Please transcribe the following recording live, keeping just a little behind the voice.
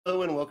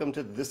Hello and welcome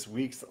to this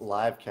week's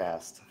live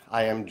cast.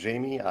 I am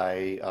Jamie.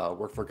 I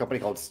work for a company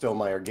called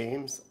Stonemaier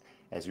Games,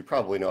 as you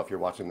probably know if you're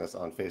watching this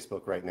on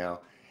Facebook right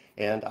now.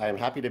 And I am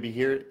happy to be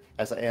here,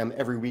 as I am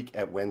every week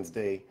on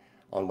Wednesday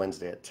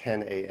at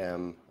 10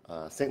 a.m.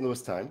 St.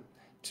 Louis time,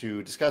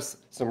 to discuss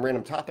some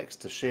random topics,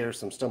 to share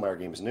some Stonemaier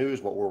Games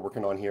news, what we're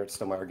working on here at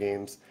Stonemaier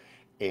Games,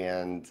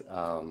 and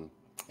to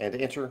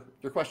answer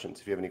your questions.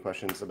 If you have any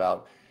questions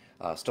about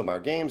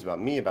Stonemaier Games, about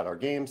me, about our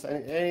games,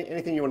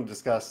 anything you want to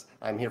discuss,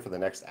 I'm here for the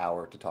next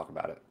hour to talk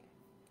about it.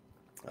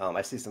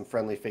 I see some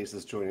friendly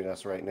faces joining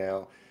us right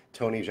now.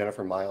 Tony,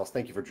 Jennifer, Miles,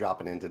 thank you for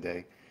dropping in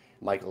today.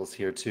 Michael is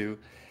here too.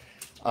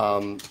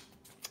 And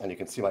you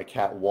can see my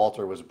cat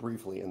Walter was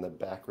briefly in the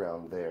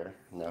background there.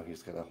 Now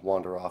he's going to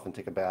wander off and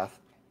take a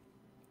bath.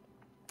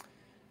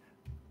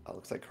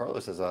 Looks like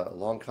Carlos has a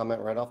long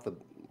comment right off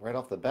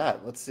the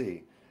bat. Let's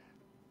see.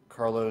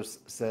 Carlos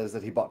says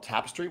that he bought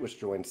Tapestry, which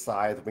joined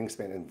Scythe,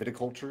 Wingspan, and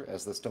Viticulture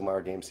as the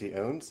Stonemaier games he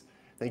owns.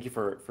 Thank you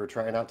for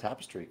trying out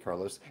Tapestry,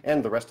 Carlos,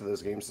 and the rest of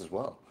those games as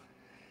well.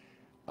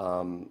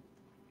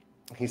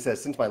 He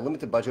says, since my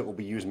limited budget will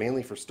be used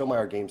mainly for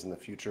Stonemaier games in the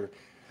future,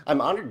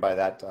 I'm honored by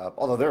that,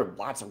 although there are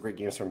lots of great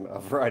games from a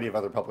variety of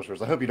other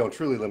publishers. I hope you don't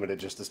truly limit it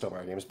just to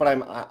Stonemaier games, but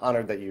I'm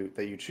honored that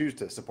you choose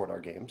to support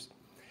our games.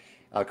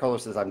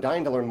 Carlos says, I'm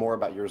dying to learn more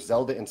about your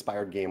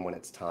Zelda-inspired game when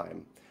it's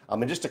time.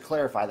 And just to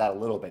clarify that a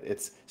little bit,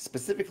 it's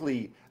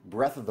specifically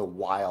Breath of the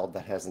Wild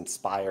that has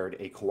inspired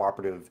a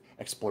cooperative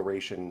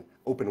exploration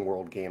open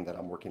world game that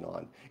I'm working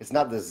on. It's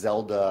not the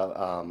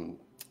Zelda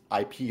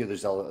IP or the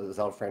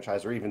Zelda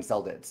franchise or even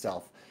Zelda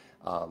itself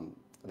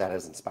that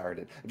has inspired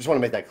it. I just want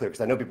to make that clear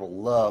because I know people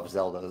love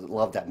Zelda,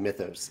 love that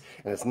mythos,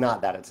 and it's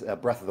not that. It's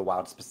Breath of the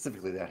Wild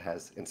specifically that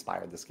has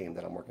inspired this game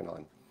that I'm working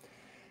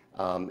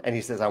on. And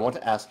he says, I want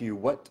to ask you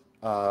what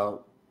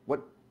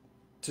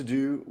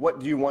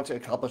do you want to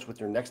accomplish with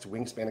your next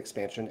Wingspan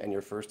expansion and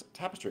your first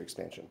Tapestry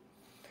expansion?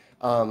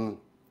 So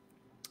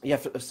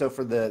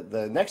for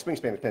the next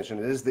Wingspan expansion,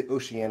 it is the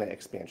Oceania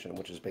expansion,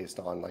 which is based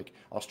on like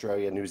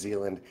Australia, New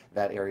Zealand,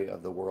 that area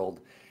of the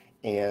world,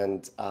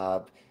 and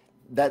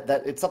that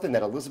it's something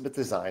that Elizabeth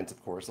designs.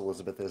 Of course,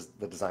 Elizabeth is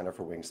the designer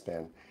for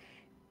Wingspan,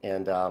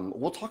 and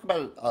we'll talk about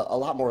it a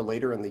lot more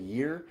later in the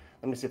year.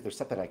 Let me see if there's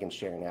something I can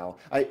share now.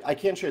 I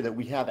can share that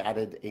we have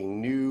added a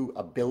new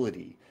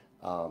ability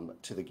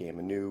to the game,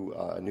 a new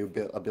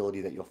ability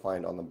that you'll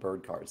find on the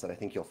bird cards that I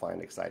think you'll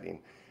find exciting.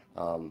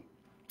 And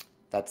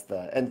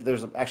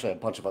there's actually a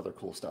bunch of other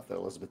cool stuff that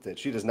Elizabeth did.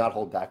 She does not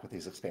hold back with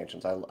these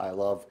expansions. I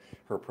love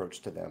her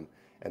approach to them.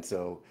 And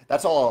so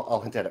that's all I'll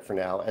hint at it for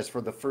now. As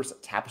for the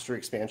first Tapestry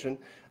expansion,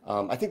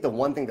 I think the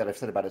one thing that I've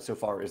said about it so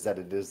far is that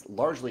it is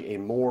largely a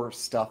more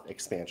stuff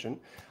expansion.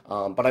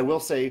 But I will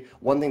say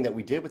one thing that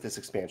we did with this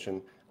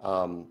expansion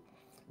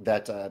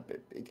that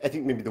I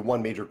think maybe the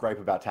one major gripe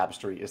about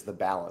Tapestry is the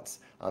balance,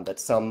 that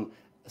some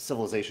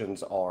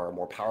civilizations are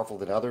more powerful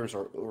than others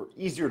or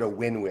easier to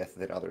win with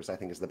than others, I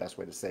think is the best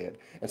way to say it,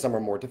 and some are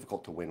more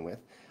difficult to win with.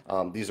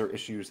 These are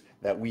issues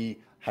that we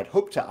had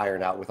hoped to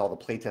iron out with all the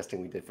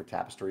playtesting we did for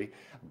Tapestry,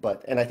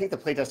 and I think the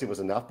playtesting was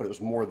enough, but it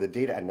was more the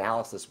data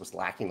analysis was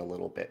lacking a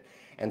little bit.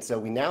 And so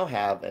we now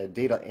have a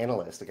data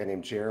analyst, a guy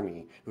named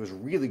Jeremy, who is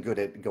really good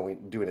at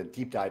doing a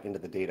deep dive into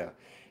the data.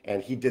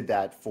 And he did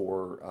that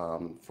for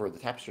the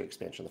Tapestry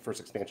expansion, the first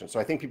expansion. So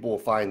I think people will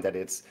find that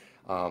it's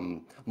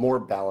more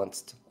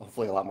balanced,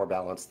 hopefully a lot more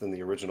balanced than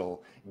the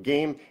original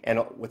game.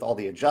 And with all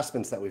the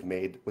adjustments that we've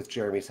made with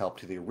Jeremy's help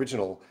to the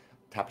original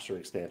Tapestry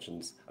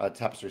expansions,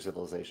 Tapestry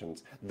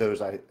Civilizations,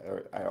 those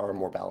are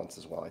more balanced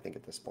as well, I think,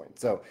 at this point.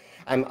 So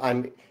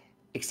I'm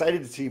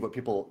excited to see what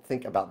people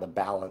think about the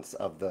balance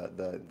of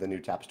the new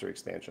Tapestry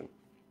expansion.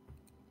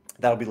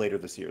 That'll be later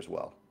this year as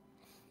well.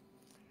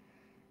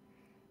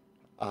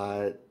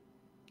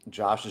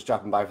 Josh is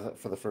dropping by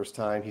for the first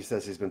time. He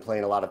says he's been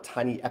playing a lot of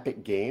Tiny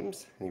Epic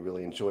games and he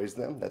really enjoys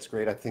them. That's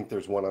great. I think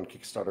there's one on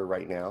Kickstarter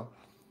right now.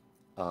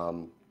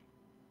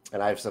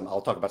 And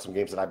I'll talk about some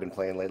games that I've been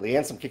playing lately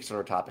and some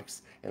Kickstarter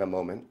topics in a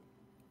moment.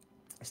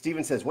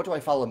 Steven says, what do I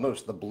follow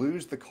most, the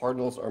Blues, the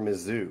Cardinals, or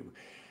Mizzou?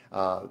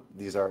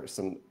 These are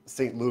some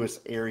St. Louis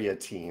area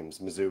teams.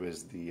 Mizzou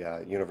is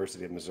the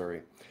University of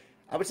Missouri.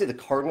 I would say the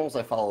Cardinals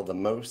I follow the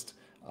most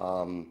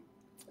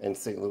in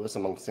St. Louis,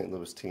 among St.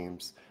 Louis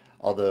teams.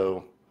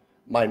 Although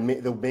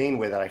the main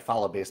way that I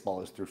follow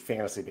baseball is through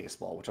fantasy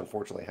baseball, which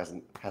unfortunately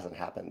hasn't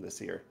happened this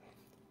year.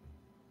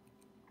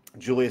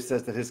 Julius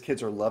says that his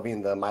kids are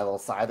loving the My Little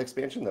Scythe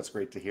expansion. That's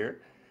great to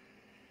hear.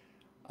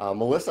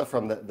 Melissa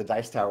from the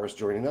Dice Tower is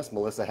joining us.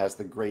 Melissa has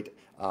the great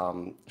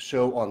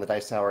show on the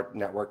Dice Tower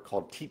network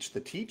called Teach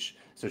the Teach.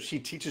 So she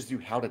teaches you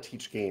how to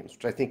teach games,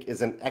 which I think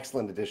is an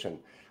excellent addition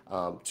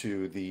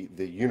to the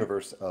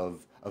universe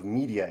of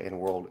media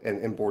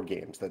in board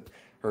games. That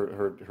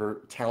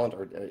her talent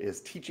is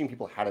teaching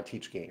people how to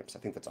teach games. I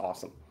think that's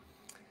awesome.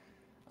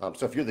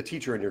 So if you're the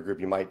teacher in your group,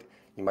 you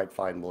might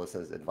find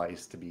Melissa's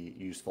advice to be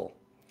useful.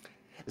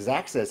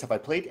 Zach says, have I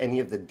played any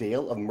of the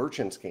Dale of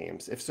Merchants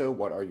games? If so,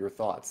 what are your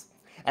thoughts?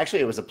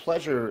 Actually, it was a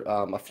pleasure.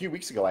 A few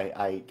weeks ago,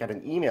 I got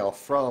an email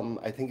from,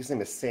 I think his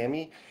name is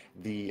Sammy,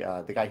 the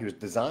guy who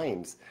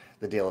designs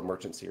the Dale of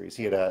Merchant series.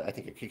 He had I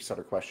think a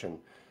Kickstarter question,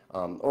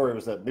 or it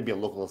was maybe a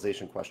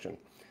localization question.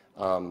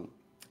 And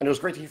it was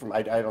great to hear from.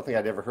 I don't think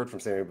I'd ever heard from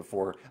Sammy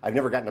before. I've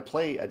never gotten to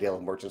play a Dale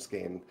of Merchants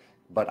game,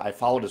 but I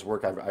followed his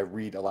work. I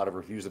read a lot of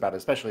reviews about it,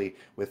 especially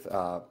with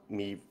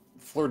me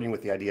flirting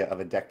with the idea of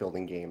a deck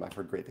building game. I've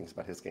heard great things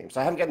about his game. So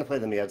I haven't gotten to play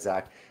them yet,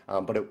 Zach,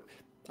 but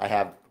I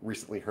have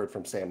recently heard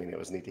from Sammy, and it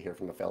was neat to hear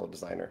from a fellow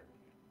designer.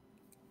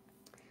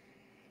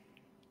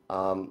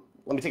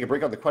 Let me take a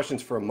break on the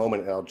questions for a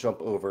moment, and I'll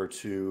jump over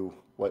to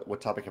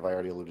what topic have I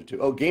already alluded to?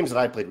 Oh, games that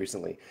I played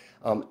recently.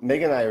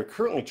 Megan and I are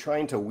currently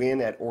trying to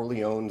win at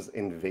Orleans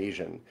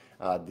Invasion,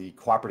 the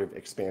cooperative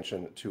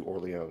expansion to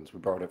Orleans. We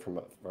borrowed it from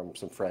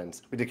some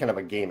friends. We did kind of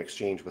a game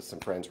exchange with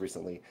some friends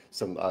recently.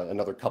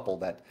 Another couple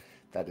that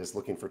is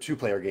looking for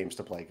two-player games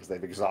to play because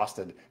they've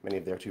exhausted many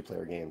of their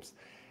two-player games.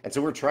 And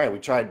so we're trying. We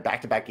tried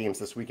back-to-back games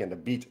this weekend to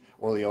beat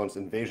Orleans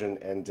Invasion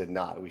and did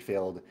not. We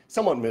failed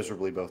somewhat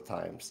miserably both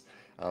times.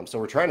 So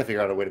we're trying to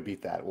figure out a way to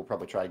beat that. We'll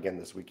probably try again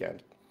this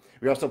weekend.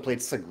 We also played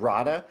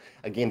Sagrada,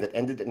 a game that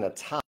ended in a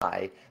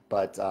tie,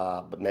 but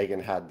Megan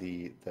had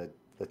the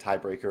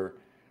tiebreaker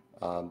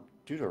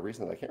due to a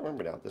reason that I can't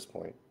remember now at this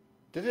point.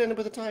 Did it end up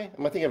with a tie?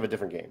 Am I thinking of a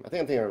different game? I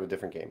think I'm thinking of a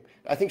different game.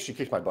 I think she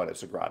kicked my butt at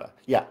Sagrada.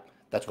 Yeah,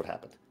 that's what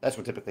happened. That's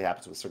what typically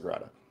happens with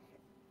Sagrada.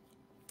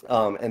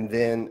 And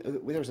then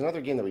there was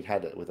another game that we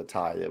had with a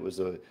tie. It was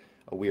a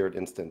weird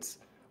instance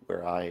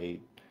where what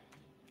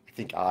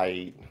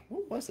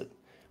was it?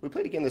 We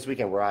played a game this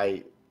weekend where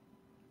I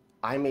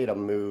made a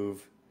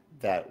move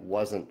that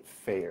wasn't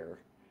fair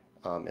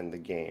in the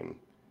game.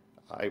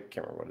 I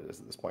can't remember what it is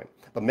at this point.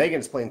 But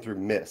Megan's playing through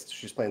Myst.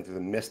 She's playing through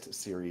the Myst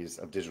series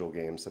of digital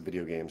games, of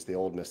video games, the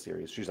old Myst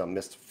series. She's on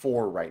Myst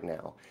 4 right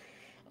now.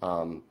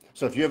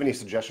 So if you have any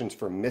suggestions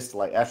for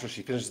Myst-like, after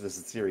she finishes this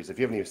series, if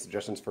you have any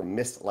suggestions for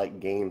Myst-like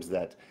games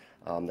that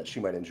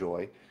she might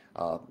enjoy,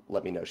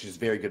 let me know. She's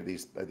very good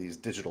at these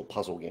digital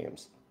puzzle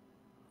games.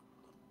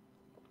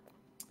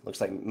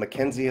 Looks like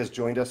Mackenzie has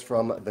joined us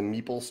from the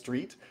Meeple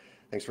Street.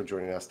 Thanks for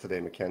joining us today,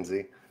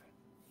 Mackenzie.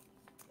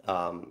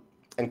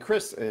 And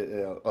Chris,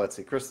 let's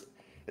see, Chris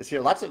is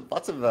here. Lots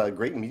of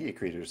great media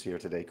creators here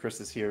today. Chris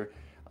is here.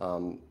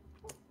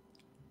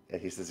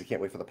 He says he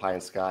can't wait for the Pie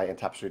and Sky and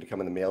Tapestry to come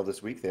in the mail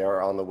this week. They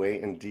are on the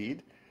way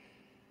indeed.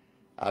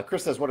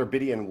 Chris says, what are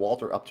Biddy and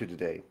Walter up to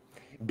today?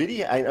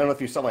 Biddy, I don't know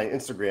if you saw my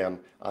Instagram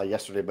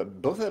yesterday,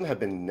 but both of them have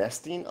been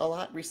nesting a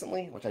lot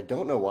recently, which I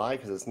don't know why,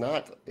 because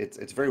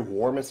it's very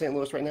warm in St.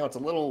 Louis right now. It's a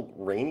little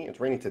rainy. It's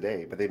raining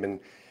today, but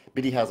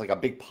Biddy has like a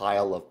big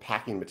pile of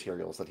packing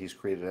materials that he's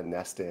created a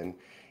nest in,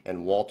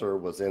 and Walter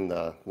was in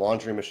the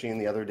laundry machine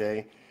the other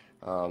day.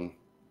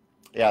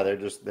 Yeah,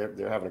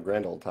 they're having a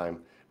grand old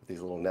time with these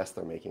little nests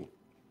they're making.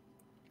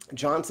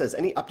 John says,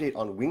 any update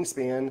on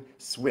Wingspan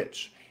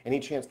Switch?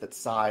 Any chance that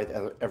Scythe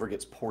ever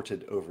gets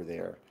ported over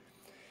there?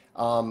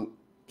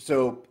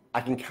 So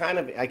I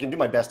can do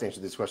my best to answer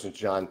these questions,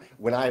 John.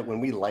 When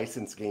we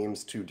license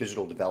games to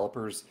digital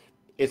developers,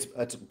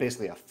 it's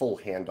basically a full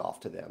handoff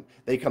to them.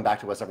 They come back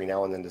to us every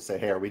now and then to say,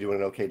 hey, are we doing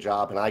an okay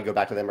job? And I go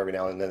back to them every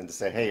now and then to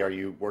say, hey, are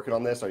you working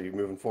on this? Are you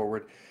moving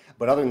forward?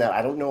 But other than that,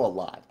 I don't know a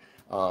lot.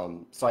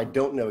 So I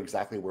don't know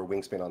exactly where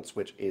Wingspan on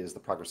Switch is, the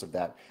progress of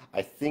that.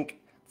 I think,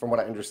 from what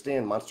I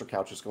understand, Monster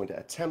Couch is going to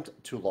attempt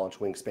to launch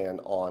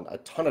Wingspan on a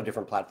ton of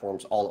different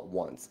platforms all at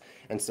once.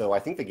 And so I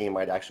think the game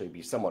might actually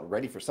be somewhat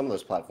ready for some of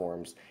those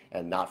platforms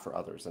and not for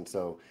others. And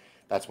so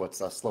that's what's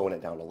slowing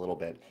it down a little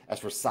bit. As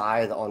for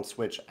Scythe on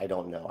Switch, I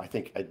don't know. I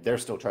think they're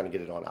still trying to get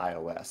it on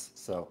iOS.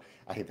 So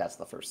I think that's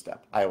the first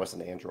step, iOS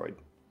and Android.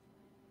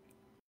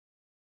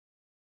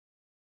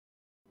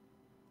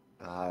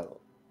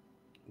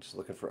 Just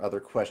looking for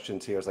other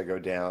questions here as I go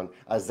down.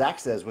 Zach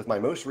says, with my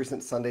most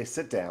recent Sunday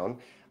sit down,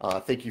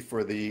 thank you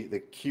for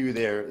the cue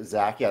there,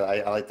 Zach. Yeah,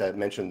 I like to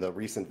mention the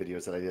recent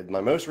videos that I did. My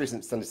most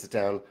recent Sunday sit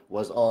down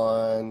was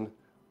on,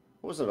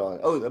 what was it on?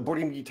 Oh, the Board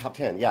Game Geek Top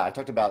 10. Yeah, I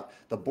talked about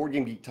the Board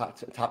Game Geek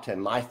top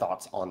 10, my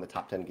thoughts on the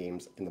top 10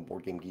 games in the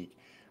Board Game Geek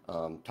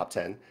Top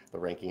 10, the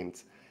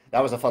rankings.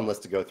 That was a fun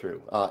list to go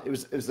through. It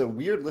was a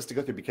weird list to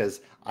go through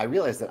because I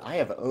realized that I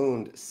have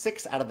owned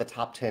 6 out of the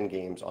top 10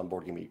 games on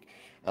Board Game Geek.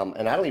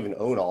 And I don't even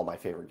own all my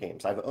favorite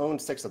games. I've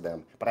owned 6 of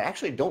them, but I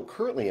actually don't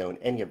currently own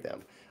any of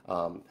them.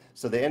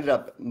 So they ended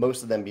up,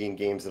 most of them being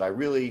games that I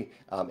really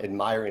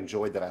admire,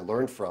 enjoyed, that I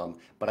learned from,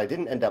 but I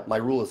didn't end up, my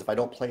rule is if I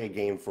don't play a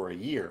game for a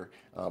year,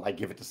 I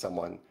give it to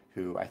someone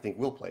who I think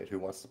will play it, who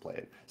wants to play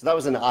it. So that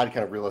was an odd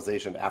kind of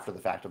realization after the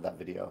fact of that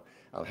video,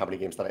 how many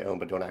games that I own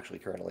but don't actually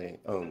currently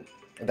own,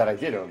 that I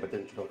did own but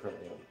don't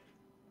currently own.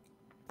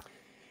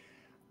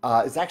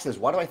 Zach says,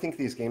 why do I think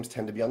these games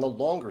tend to be on the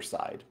longer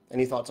side?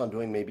 Any thoughts on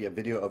doing maybe a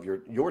video of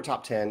your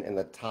top 10 and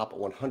the top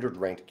 100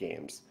 ranked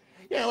games?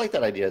 Yeah, I like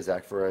that idea,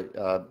 Zach,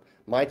 for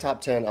my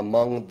top 10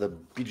 among the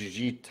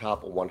BGG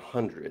top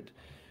 100.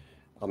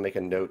 I'll make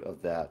a note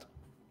of that.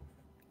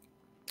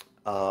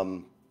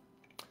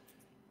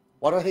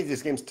 Why do I think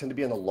these games tend to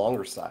be on the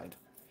longer side?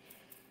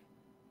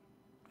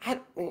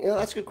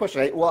 That's a good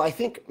question. I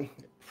think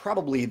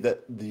probably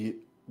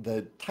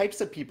the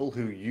types of people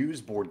who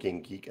use Board Game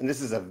Geek, and this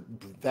is a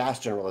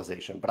vast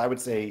generalization, but I would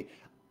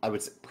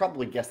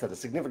probably guess that a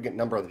significant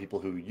number of the people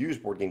who use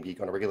Board Game Geek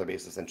on a regular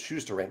basis and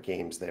choose to rank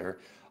games there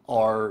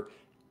are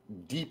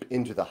deep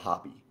into the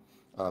hobby,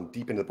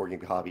 deep into the board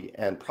game hobby,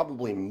 and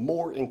probably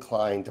more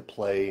inclined to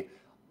play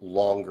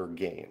longer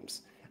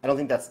games. I don't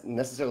think that's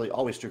necessarily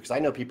always true because I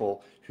know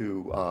people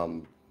who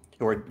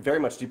are very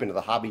much deep into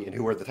the hobby and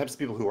who are the types of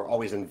people who are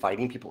always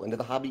inviting people into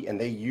the hobby,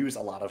 and they use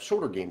a lot of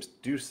shorter games to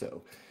do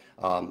so.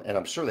 And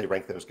I'm sure they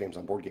rank those games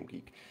on Board Game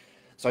Geek.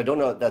 So I don't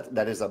know that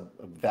that is a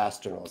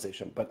vast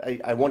generalization, but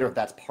I wonder if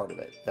that's part of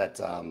it.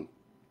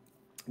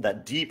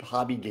 That deep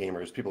hobby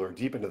gamers, people who are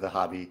deep into the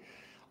hobby,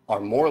 are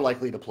more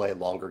likely to play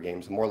longer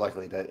games, more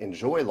likely to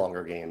enjoy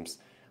longer games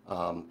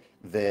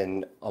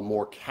than a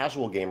more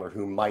casual gamer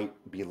who might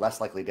be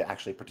less likely to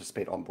actually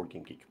participate on Board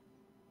Game Geek.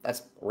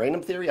 That's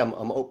random theory. I'm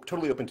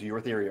totally open to your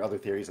theory or other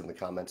theories in the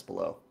comments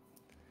below.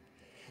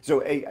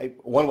 So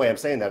one way I'm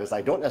saying that is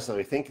I don't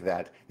necessarily think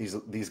that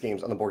these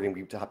games on the Board Game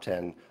Geek Top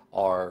 10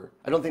 are,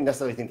 I don't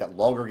necessarily think that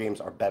longer games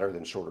are better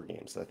than shorter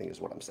games, I think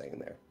is what I'm saying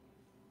there.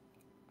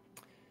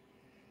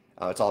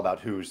 It's all about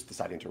who's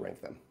deciding to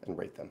rank them and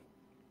rate them.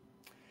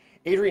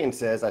 Adrian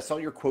says, I saw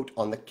your quote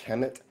on the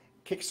Kemet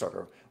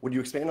Kickstarter. Would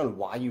you expand on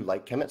why you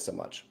like Kemet so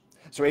much?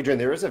 So Adrian,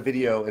 there is a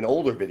video, an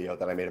older video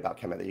that I made about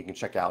Kemet that you can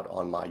check out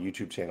on my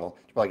YouTube channel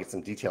to probably get some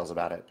details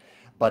about it.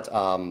 But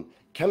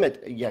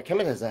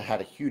Kemet has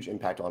had a huge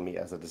impact on me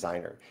as a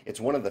designer.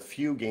 It's one of the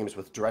few games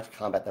with direct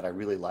combat that I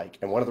really like.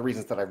 And one of the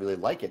reasons that I really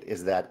like it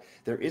is that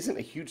there isn't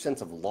a huge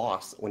sense of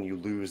loss when you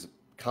lose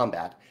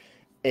combat.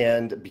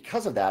 And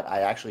because of that,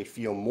 I actually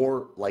feel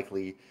more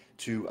likely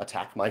to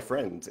attack my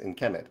friends in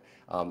Kemet.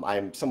 I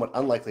am somewhat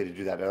unlikely to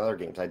do that in other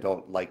games. I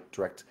don't like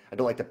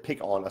to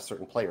pick on a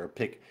certain player,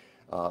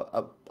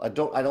 I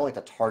don't like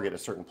to target a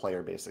certain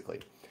player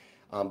basically.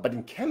 But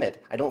in Kemet,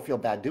 I don't feel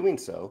bad doing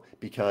so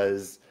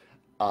because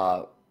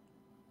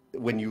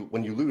when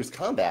you lose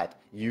combat,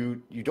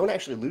 you don't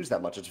actually lose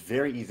that much. It's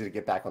very easy to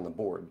get back on the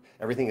board.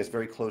 Everything is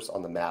very close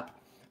on the map,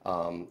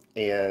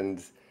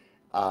 and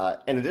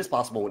it is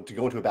possible to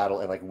go into a battle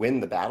and like win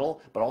the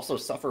battle, but also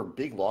suffer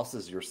big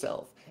losses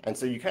yourself. And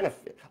so you kind of,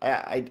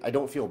 I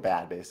don't feel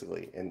bad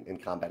basically in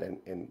combat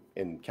in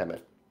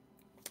Kemet.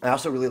 I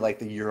also really like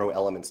the Euro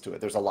elements to it.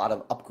 There's a lot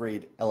of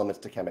upgrade elements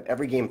to Kemet.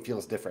 Every game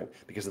feels different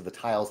because of the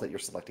tiles that you're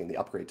selecting, the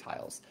upgrade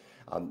tiles.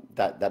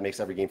 That makes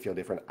every game feel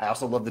different. I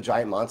also love the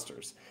giant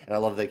monsters, and I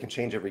love that they can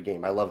change every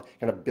game. I love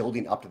kind of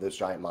building up to those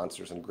giant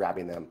monsters and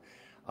grabbing them.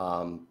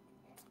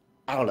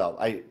 I don't know.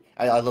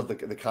 I love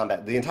the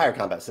combat, the entire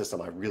combat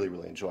system I really,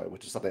 really enjoy,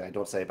 which is something I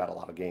don't say about a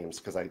lot of games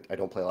because I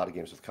don't play a lot of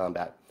games with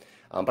combat.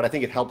 But I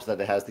think it helps that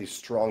it has these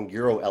strong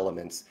Euro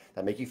elements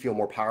that make you feel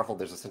more powerful.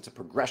 There's a sense of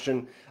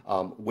progression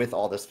with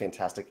all this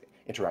fantastic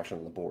interaction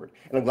on the board.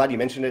 And I'm glad you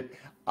mentioned it.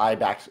 I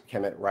backed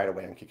Kemet right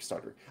away on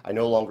Kickstarter. I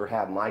no longer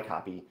have my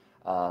copy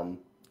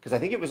because I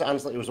think it was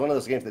honestly, it was one of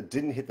those games that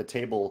didn't hit the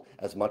table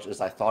as much as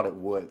I thought it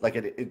would. Like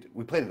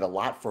we played it a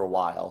lot for a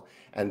while,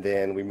 and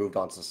then we moved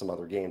on to some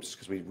other games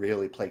because we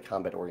really play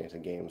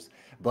combat-oriented games.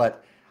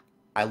 But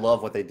I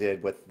love what they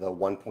did with the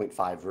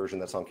 1.5 version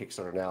that's on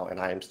Kickstarter now, and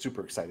I am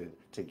super excited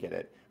to get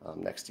it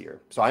next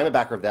year. So I am a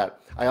backer of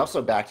that. I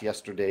also backed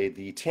yesterday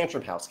the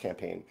Tantrum House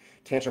campaign.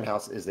 Tantrum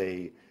House is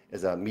a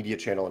media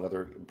channel,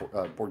 another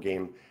board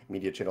game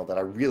media channel that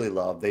I really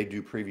love. They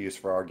do previews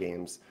for our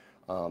games,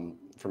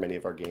 for many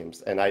of our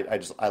games, and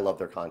I love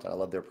their content. I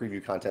love their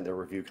preview content, their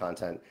review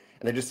content,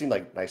 and they just seem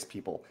like nice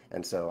people.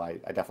 And so I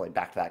definitely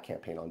backed that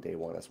campaign on day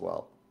one as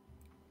well.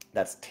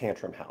 That's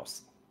Tantrum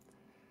House.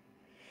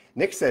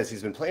 Nick says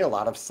he's been playing a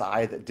lot of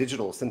Scythe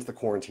Digital since the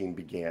quarantine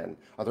began.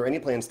 Are there any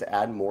plans to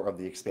add more of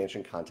the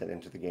expansion content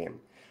into the game?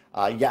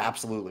 Yeah,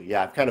 absolutely.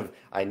 Yeah,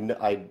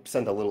 I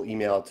sent a little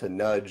email to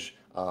nudge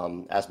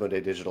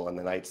Asmodee Digital and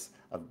the Knights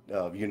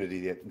of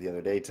Unity the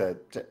other day to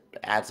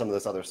add some of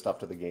this other stuff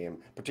to the game,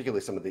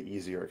 particularly some of the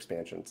easier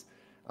expansions.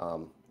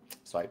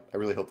 So I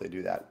really hope they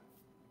do that.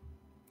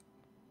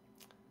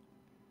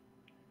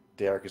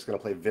 Derek is going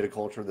to play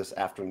Viticulture this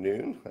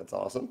afternoon. That's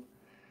awesome.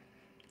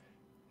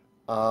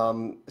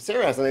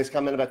 Sarah has a nice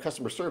comment about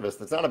customer service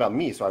that's not about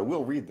me, so I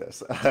will read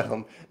this.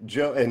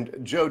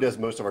 Joe does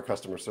most of our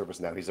customer service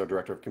now. He's our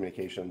director of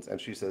communications,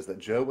 and she says that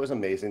Joe was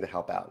amazing to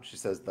help out. She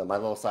says the My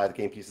Little Scythe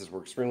game pieces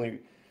were extremely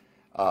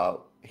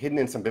hidden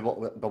in some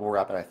bubble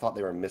wrap, and I thought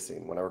they were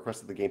missing. When I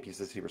requested the game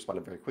pieces, he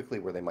responded very quickly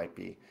where they might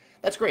be.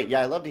 That's great.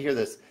 Yeah, I love to hear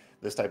this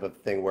type of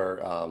thing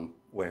where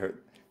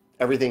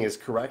everything is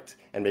correct,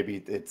 and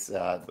maybe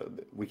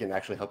we can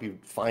actually help you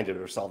find it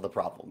or solve the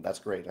problem. That's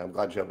great. I'm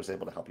glad Joe was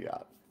able to help you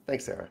out.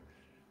 Thanks, Sarah.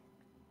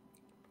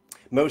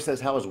 Mo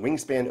says, how is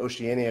Wingspan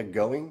Oceania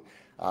going?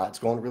 It's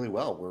going really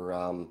well.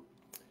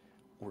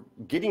 We're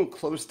getting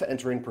close to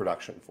entering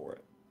production for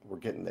it. We're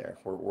getting there.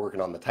 We're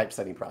working on the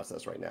typesetting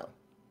process right now.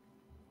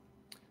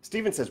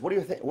 Steven says, what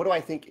do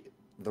I think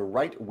the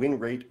right win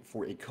rate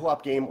for a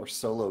co-op game or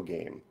solo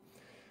game?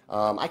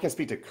 I can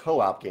speak to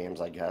co-op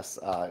games, I guess.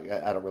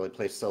 I don't really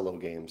play solo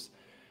games.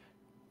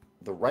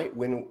 The right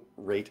win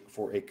rate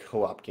for a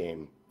co-op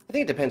game. I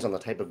think it depends on the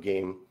type of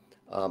game,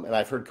 and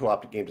I've heard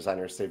co-op game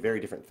designers say very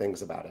different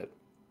things about it.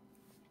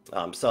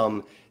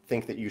 Some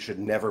think that you should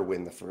never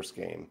win the first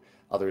game.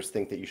 Others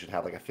think that you should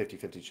have like a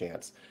 50-50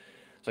 chance.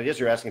 So I guess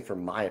you're asking for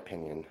my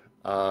opinion.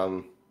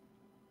 I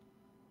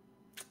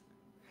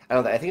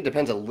don't know, I think it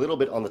depends a little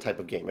bit on the type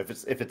of game. If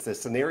it's a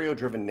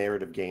scenario-driven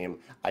narrative game,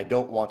 I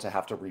don't want to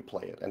have to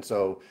replay it, and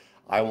so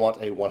I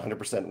want a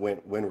 100%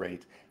 win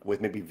rate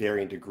with maybe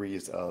varying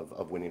degrees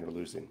of winning or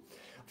losing.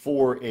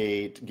 For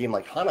a game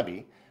like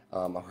Hanabi,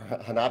 or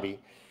Hanabi,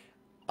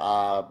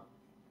 uh,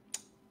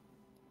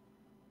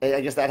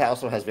 I guess that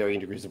also has varying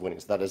degrees of winning,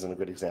 so that isn't a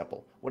good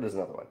example. What is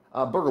another one?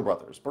 Burgle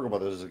Brothers. Burgle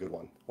Brothers is a good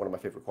one. One of my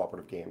favorite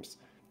cooperative games.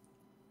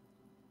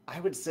 I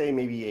would say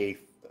maybe a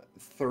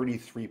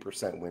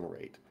 33% win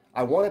rate.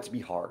 I want it to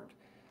be hard,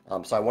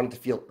 so I want it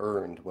to feel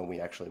earned when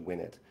we actually win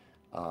it.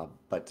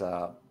 But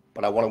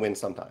I want to win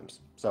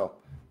sometimes. So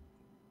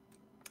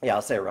yeah,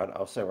 I'll say around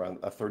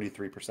a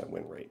 33%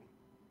 win rate.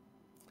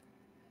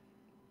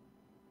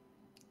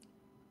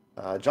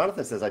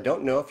 Jonathan says, I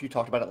don't know if you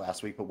talked about it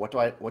last week, but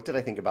what did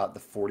I think about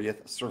the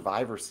 40th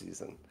Survivor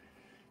season?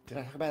 Did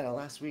I talk about it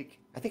last week?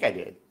 I think I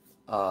did.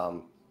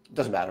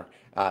 Doesn't matter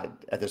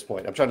at this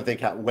point. I'm trying to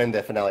think when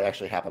the finale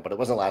actually happened, but it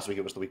wasn't last week,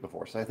 it was the week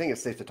before. So I think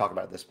it's safe to talk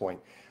about it at this point.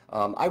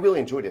 I really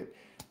enjoyed it.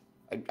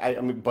 I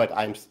mean, but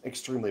I'm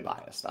extremely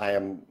biased. I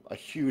am a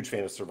huge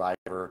fan of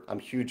Survivor. I'm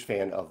a huge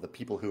fan of the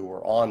people who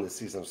were on this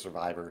season of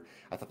Survivor.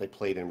 I thought they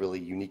played in really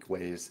unique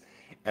ways,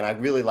 and I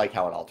really like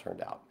how it all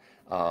turned out.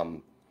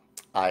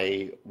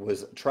 I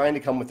was trying to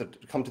come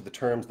to the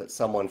terms that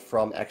someone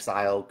from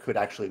Exile could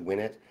actually win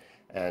it,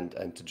 and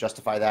to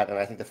justify that. And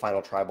I think the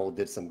Final Tribal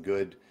did some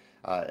good,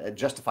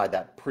 justified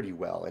that pretty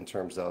well in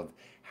terms of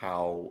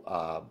how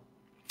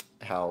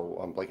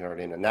I'm blanking on her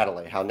name,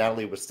 Natalie. How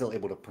Natalie was still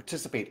able to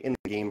participate in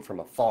the game from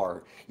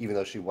afar, even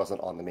though she wasn't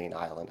on the main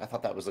island. I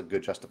thought that was a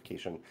good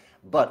justification.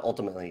 But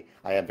ultimately,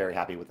 I am very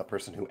happy with the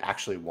person who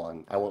actually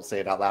won. I won't say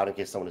it out loud in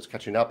case someone is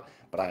catching up,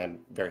 but I am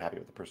very happy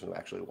with the person who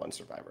actually won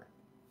Survivor.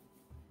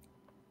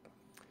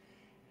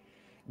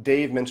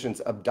 Dave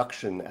mentions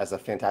Abduction as a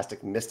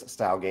fantastic Myst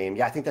style game.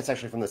 Yeah, I think that's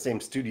actually from the same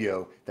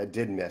studio that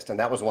did Myst, and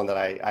that was one that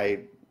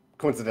I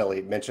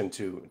coincidentally mentioned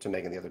to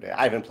Megan the other day.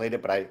 I haven't played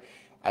it, but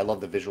I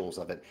love the visuals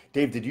of it.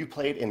 Dave, did you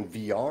play it in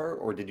VR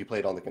or did you play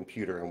it on the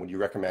computer, and would you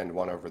recommend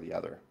one over the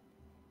other?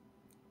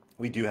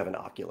 We do have an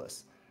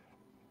Oculus.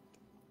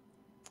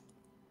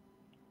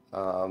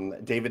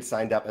 David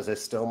signed up as a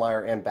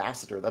Stonemaier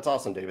ambassador. That's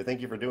awesome, David.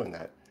 Thank you for doing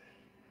that.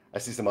 I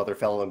see some other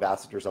fellow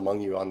ambassadors among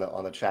you on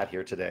the chat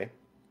here today.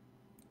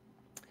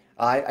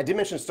 I did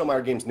mention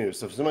Stonemaier Games News,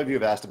 so some of you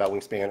have asked about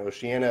Wingspan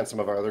Oceania and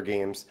some of our other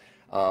games.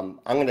 I'm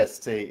going to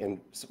say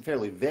in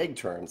fairly vague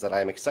terms that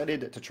I'm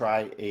excited to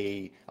try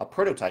a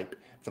prototype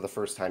for the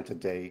first time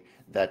today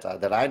that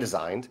I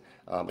designed,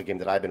 a game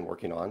that I've been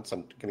working on. So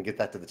I'm going to get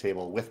that to the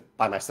table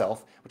by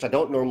myself, which I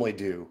don't normally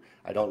do.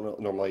 I don't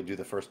normally do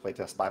the first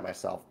playtest by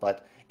myself,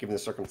 but given the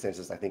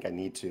circumstances, I think I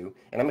need to,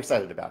 and I'm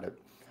excited about it.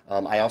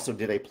 I also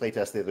did a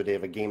playtest the other day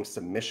of a game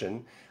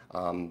submission,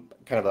 kind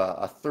of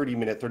a 30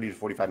 to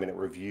 45 minute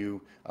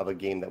review of a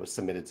game that was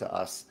submitted to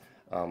us.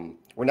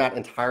 We're not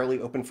entirely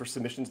open for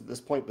submissions at this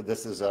point, but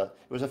it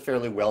was a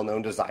fairly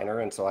well-known designer,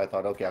 and so I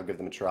thought, okay, I'll give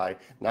them a try.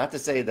 Not to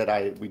say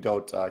that we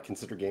don't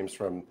consider games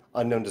from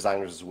unknown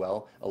designers as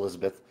well.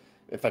 Elizabeth,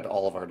 in fact,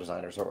 all of our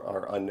designers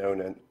are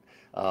unknown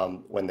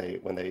and when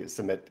they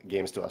submit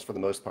games to us for the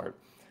most part.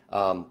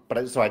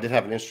 So I did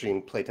have an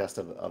interesting playtest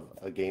of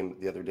a game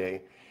the other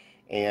day.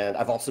 And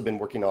I've also been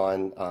working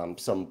on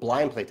some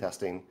blind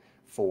playtesting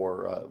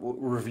for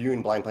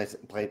reviewing blind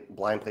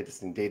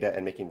playtesting data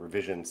and making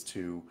revisions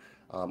to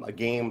a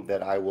game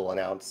that I will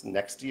announce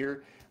next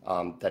year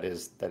that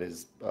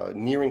is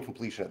nearing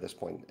completion at this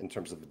point in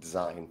terms of the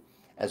design,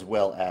 as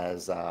well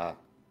as what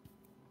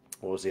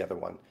was the other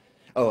one?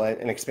 Oh,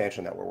 an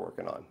expansion that we're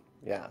working on.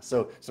 Yeah,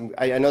 so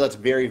I know that's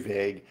very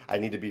vague. I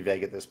need to be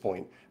vague at this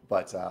point,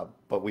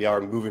 but we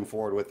are moving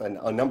forward with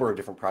a number of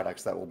different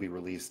products that will be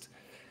released.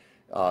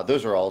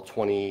 Those are all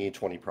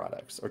 2020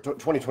 products, or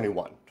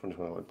 2021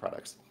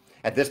 products.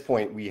 At this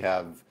point, we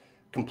have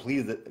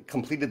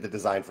completed the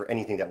design for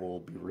anything that will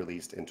be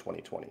released in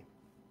 2020.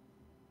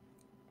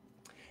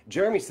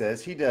 Jeremy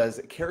says he does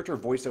character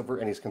voiceover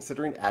and he's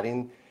considering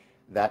adding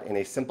that in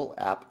a simple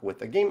app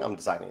with a game I'm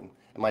designing.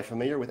 Am I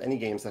familiar with any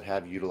games that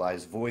have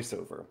utilized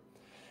voiceover?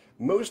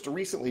 Most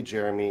recently,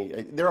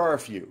 Jeremy, there are a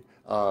few.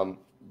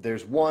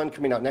 There's one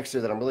coming out next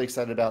year that I'm really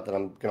excited about that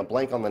I'm going to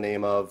blank on the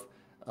name of.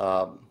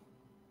 I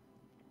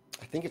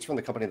think it's from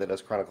the company that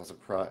does Chronicles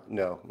of Crime.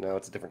 No,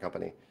 it's a different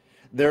company.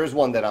 There's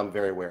one that I'm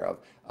very aware of.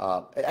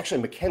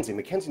 Actually, Mackenzie.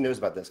 Mackenzie knows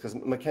about this because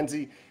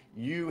Mackenzie,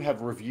 you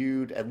have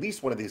reviewed at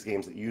least one of these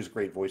games that use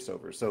great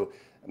voiceovers. So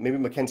maybe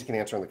Mackenzie can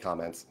answer in the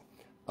comments.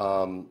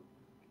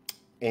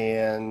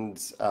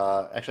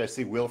 Actually, I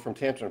see Will from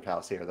Tantrum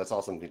House here. That's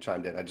awesome. He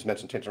chimed in. I just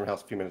mentioned Tantrum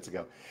House a few minutes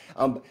ago.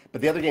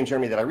 But the other game,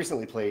 Jeremy, that I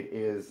recently played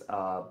is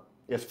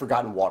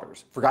Forgotten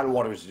Waters. Forgotten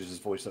Waters uses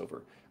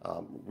voiceover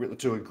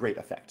to a great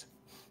effect.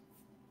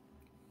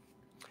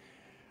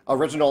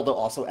 Reginaldo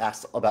also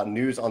asked about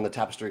news on the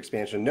Tapestry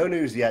expansion. No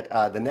news yet.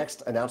 The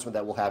next announcement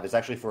that we'll have is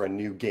actually for a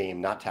new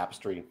game, not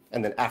Tapestry.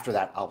 And then after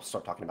that, I'll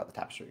start talking about the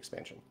Tapestry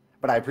expansion.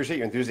 But I appreciate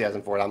your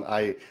enthusiasm for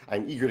it.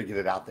 I'm eager to get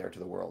it out there to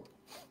the world.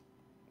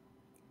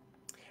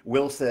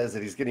 Will says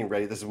that he's getting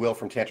ready. This is Will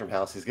from Tantrum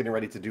House. He's getting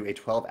ready to do a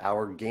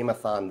 12-hour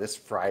game-a-thon this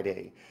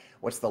Friday.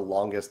 What's the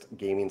longest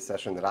gaming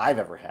session that I've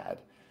ever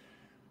had?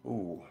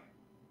 Ooh,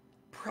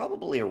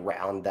 probably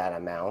around that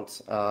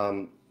amount.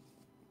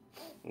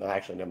 No,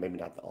 actually, no, maybe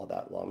not all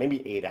that long.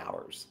 Maybe 8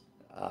 hours,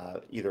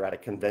 either at a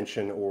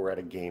convention or at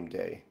a game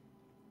day.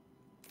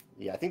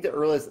 Yeah, I think the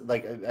earliest,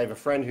 like, I have a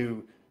friend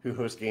who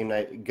hosts game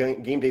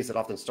days that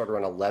often start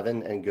around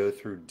 11 and go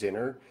through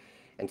dinner.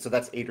 And so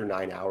that's 8 or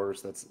 9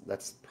 hours.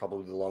 That's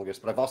probably the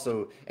longest. But I've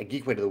also, at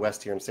Geekway to the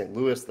West here in St.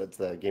 Louis, that's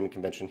the gaming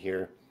convention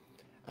here,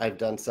 I've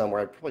done some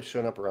where I've probably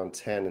shown up around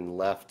 10 and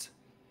left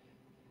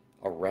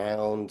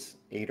around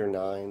 8 or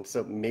 9.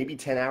 So maybe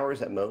 10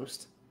 hours at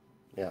most.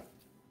 Yeah.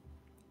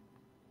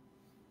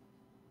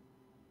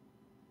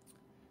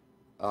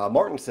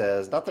 Martin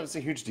says, not that it's a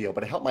huge deal,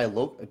 but to help my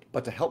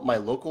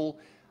local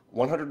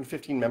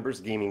 115 members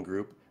gaming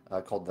group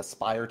called the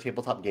Spire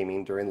Tabletop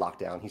Gaming during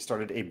lockdown, he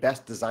started a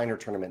best designer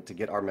tournament to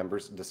get our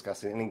members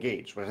discussing and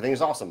engaged, which I think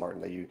is awesome,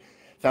 Martin, that you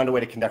found a way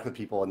to connect with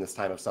people in this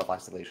time of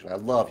self-isolation. I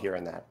love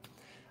hearing that.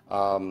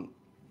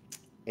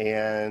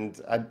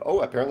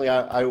 Apparently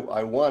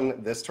I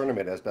won this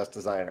tournament as best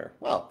designer.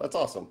 Wow, that's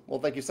awesome. Well,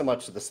 thank you so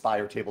much to the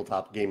Spire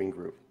Tabletop Gaming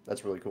group.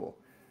 That's really cool.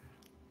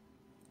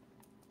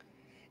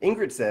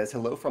 Ingrid says,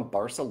 hello from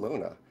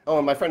Barcelona. Oh,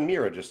 and my friend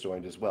Mira just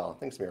joined as well.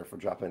 Thanks, Mira, for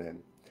dropping in.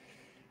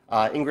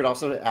 Ingrid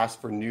also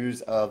asked for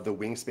news of the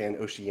Wingspan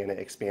Oceania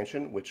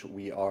expansion, which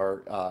we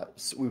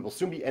will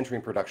soon be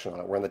entering production on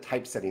it. We're in the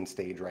typesetting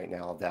stage right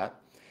now of that.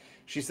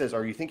 She says,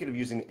 are you thinking of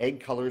using egg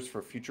colors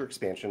for future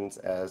expansions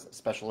as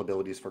special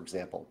abilities, for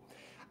example?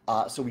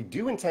 So we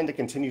do intend to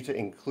continue to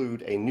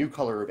include a new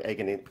color of egg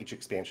in each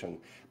expansion,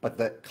 but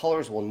the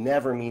colors will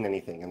never mean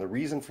anything. And the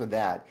reason for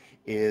that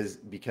is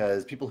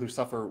because people who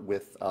suffer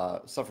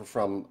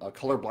from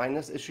color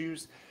blindness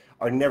issues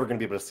are never going to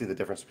be able to see the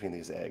difference between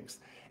these eggs.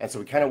 And so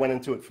we kind of went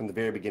into it from the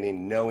very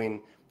beginning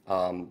knowing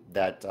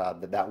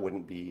that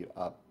wouldn't be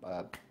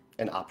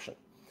an option.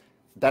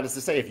 That is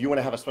to say, if you want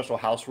to have a special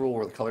house rule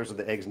where the colors of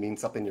the eggs mean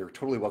something, you're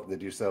totally welcome to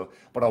do so.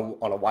 But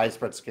on a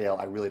widespread scale,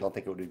 I really don't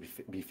think it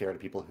would be fair to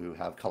people who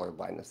have color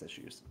blindness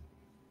issues.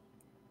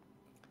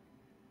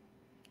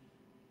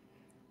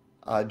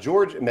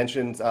 George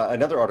mentions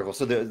another article.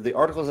 So the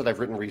articles that I've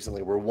written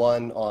recently were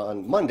one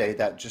on Monday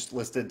that just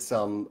listed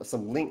some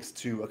links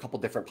to a couple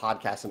different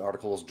podcasts and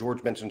articles.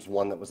 George mentions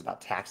one that was about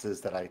taxes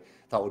that I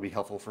thought would be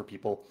helpful for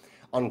people.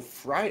 On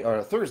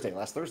last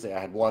Thursday, I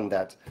had one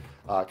that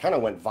kind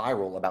of went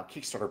viral about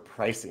Kickstarter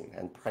pricing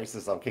and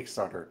prices on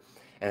Kickstarter,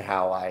 and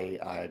how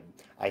I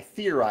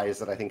theorize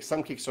that I think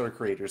some Kickstarter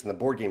creators in the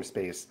board game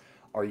space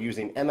are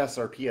using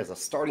MSRP as a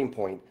starting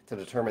point to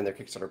determine their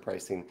Kickstarter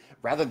pricing,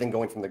 rather than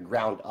going from the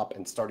ground up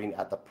and starting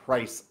at the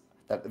price,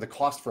 the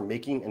cost for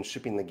making and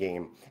shipping the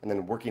game, and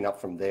then working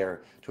up from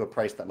there to a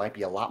price that might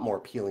be a lot more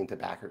appealing to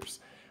backers.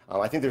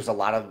 I think there's a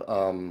lot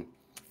of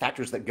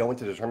factors that go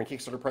into determining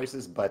Kickstarter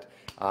prices, but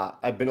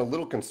I've been a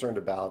little concerned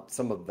about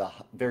some of the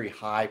very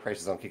high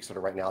prices on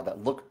Kickstarter right now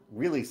that look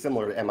really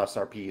similar to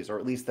MSRPs, or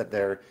at least that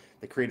the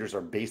creators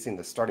are basing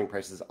the starting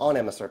prices on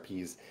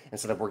MSRPs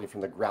instead of working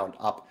from the ground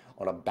up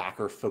on a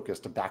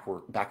backer-focused,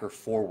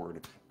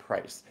 backer-forward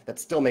price. That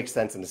still makes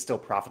sense and is still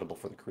profitable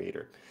for the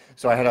creator.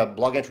 So I had a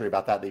blog entry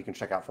about that you can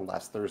check out from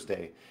last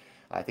Thursday.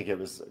 I think it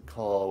was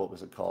called, what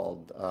was it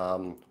called?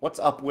 What's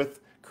Up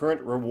with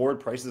Current Reward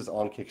Prices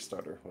on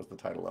Kickstarter was the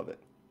title of it.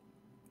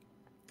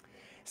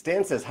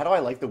 Stan says, how do I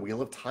like the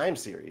Wheel of Time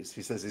series?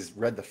 He says he's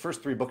read the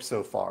first 3 books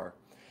so far.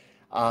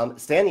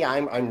 Stan, yeah,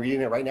 I'm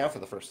reading it right now for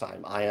the first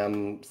time. I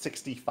am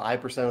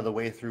 65% of the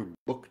way through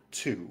book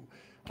 2,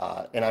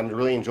 and I'm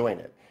really enjoying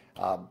it.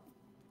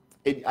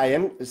 I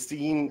am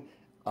seeing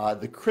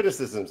the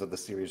criticisms of the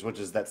series, which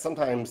is that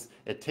sometimes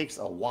it takes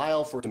a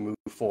while for it to move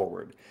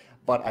forward.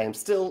 But I am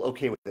still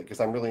okay with it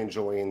because I'm really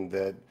enjoying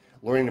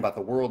learning about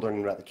the world,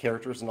 learning about the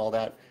characters and all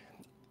that.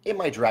 It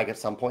might drag at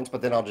some points,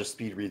 but then I'll just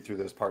speed read through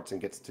those parts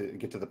and get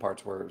to the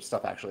parts where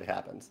stuff actually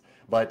happens.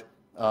 But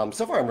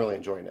so far, I'm really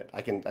enjoying it.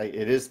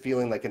 It is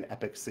feeling like an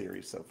epic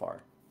series so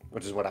far,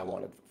 which is what I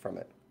wanted from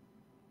it.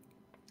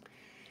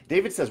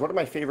 David says, what are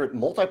my favorite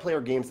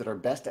multiplayer games that are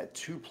best at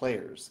 2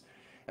 players?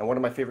 And what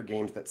are my favorite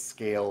games that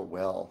scale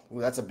well? Ooh,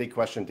 that's a big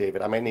question,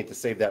 David. I might need to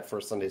save that for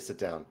a Sunday sit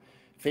down.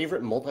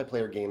 Favorite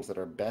multiplayer games that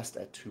are best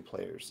at 2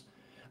 players?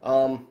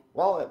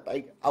 Well,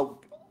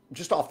 I'll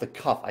just off the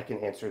cuff, I can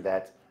answer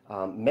that.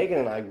 Megan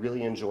and I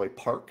really enjoy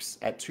Parks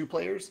at 2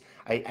 players.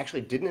 I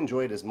actually didn't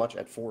enjoy it as much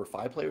at 4 or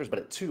 5 players, but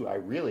at 2, I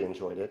really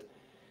enjoyed it.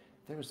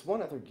 There was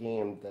one other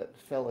game that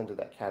fell into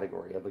that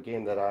category of a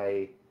game that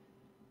I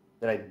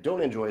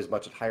don't enjoy as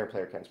much at higher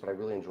player counts, but I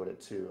really enjoyed it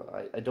too.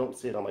 I don't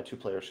see it on my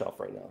 2-player shelf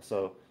right now,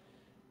 so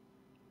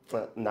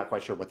I'm not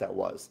quite sure what that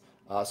was.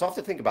 So I'll have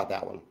to think about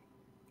that one.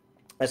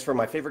 As for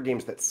my favorite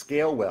games that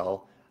scale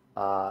well,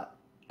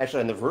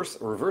 Actually, on the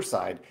reverse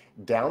side,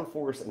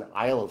 Downforce and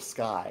Isle of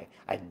Skye,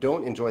 I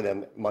don't enjoy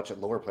them much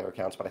at lower player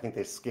counts, but I think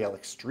they scale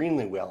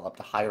extremely well up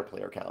to higher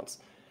player counts.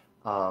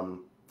 And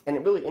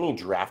it really, any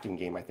drafting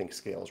game I think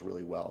scales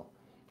really well.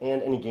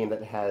 And any game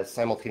that has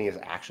simultaneous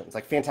actions,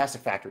 like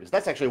Fantastic Factories.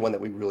 That's actually one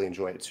that we really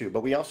enjoyed it too,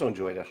 but we also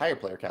enjoyed it at higher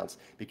player counts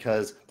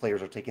because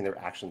players are taking their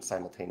actions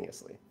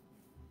simultaneously.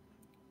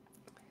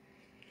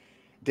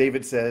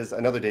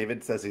 Another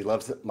David says he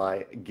loves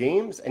my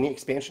games. Any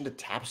expansion to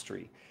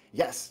Tapestry?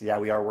 Yes, yeah,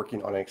 we are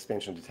working on an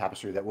expansion to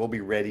Tapestry that will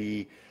be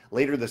ready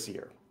later this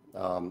year.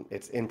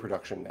 It's in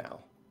production now.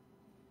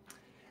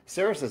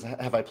 Sarah says,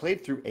 have I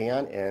played through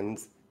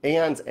Aeon's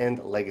End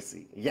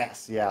Legacy?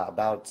 Yes, yeah,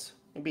 about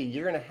maybe a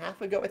year and a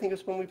half ago, I think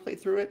is when we played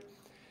through it.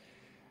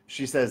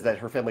 She says that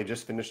her family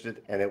just finished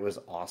it and it was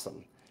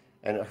awesome.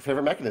 And her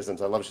favorite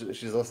mechanisms, I love,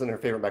 she's listening to her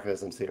favorite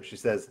mechanisms here. She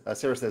says,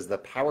 Sarah says, the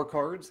power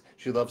cards,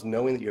 she loves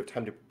knowing that you have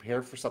time to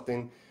prepare for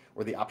something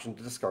or the option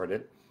to discard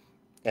it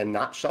and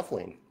not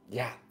shuffling.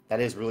 Yeah, that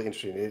is really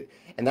interesting.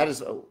 And that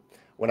is,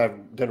 when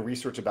I've done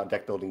research about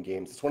deck building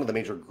games, it's one of the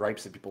major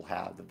gripes that people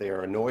have, that they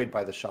are annoyed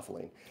by the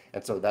shuffling.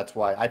 And so that's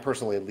why I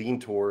personally lean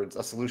towards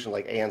a solution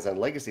like Aeon's End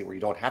Legacy, where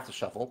you don't have to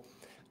shuffle,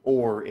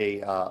 or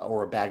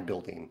a bag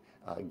building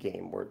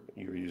game where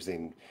you're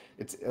using,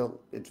 it's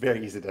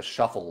very easy to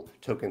shuffle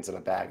tokens in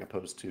a bag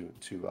opposed to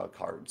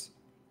cards.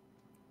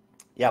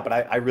 Yeah, but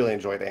I really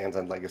enjoyed Aeon's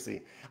End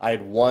Legacy. I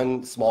had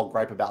one small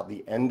gripe about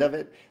the end of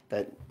it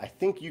that I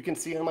think you can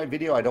see in my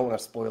video. I don't want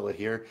to spoil it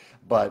here,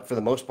 but for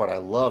the most part, I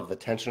love the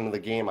tension of the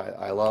game.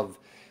 I love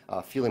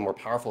feeling more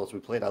powerful as we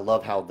played. I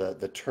love how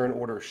the turn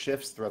order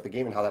shifts throughout the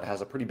game and how that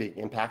has a pretty big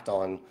impact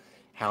on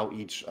how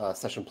each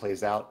session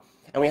plays out.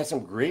 And we had some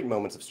great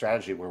moments of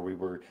strategy where we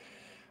were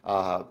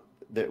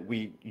that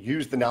we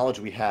used the knowledge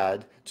we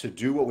had to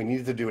do what we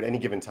needed to do at any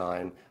given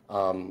time.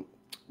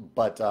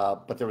 But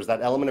there was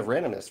that element of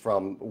randomness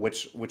from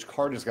which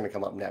card is going to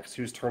come up next,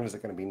 whose turn is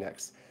it going to be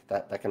next.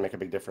 That can make a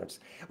big difference.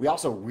 We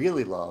also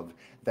really love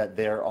that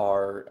there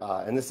are,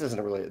 and this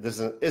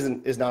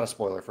is not a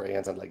spoiler for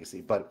Aeon's End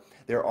Legacy, but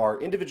there are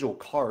individual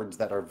cards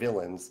that are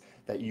villains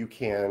that you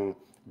can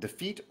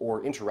defeat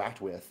or interact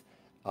with,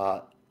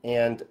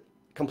 and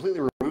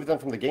completely remove them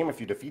from the game if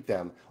you defeat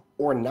them,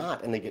 or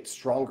not, and they get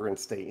stronger and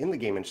stay in the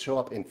game and show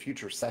up in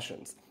future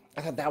sessions.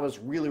 I thought that was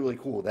really, really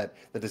cool, that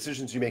the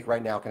decisions you make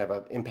right now can have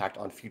an impact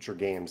on future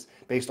games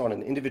based on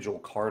an individual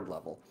card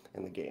level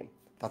in the game.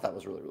 I thought that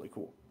was really, really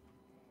cool.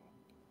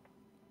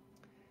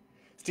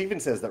 Steven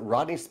says that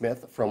Rodney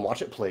Smith from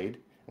Watch It Played,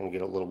 I'm going to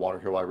get a little water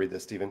here while I read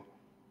this, Steven.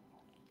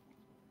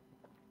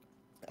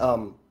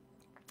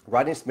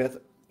 Rodney Smith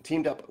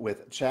teamed up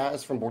with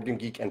Chaz from Board Game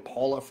Geek and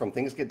Paula from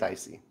Things Get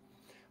Dicey.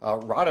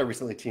 Rada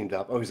recently teamed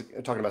up, he's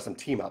talking about some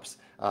team-ups,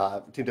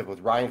 teamed up with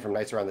Ryan from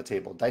Nights Around the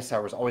Table. Dice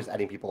Tower is always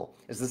adding people.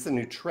 Is this a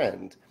new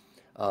trend?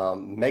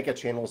 Mega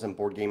channels and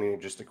board gaming are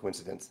just a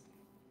coincidence.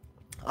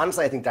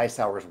 Honestly, I think Dice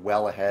Tower is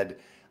well ahead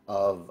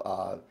of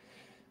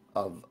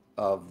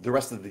the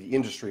rest of the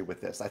industry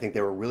with this. I think they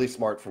were really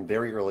smart from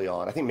very early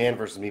on. I think Man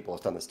vs. Meeple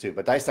has done this too,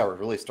 but Dice Tower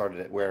really started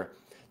it where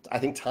I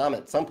think Tom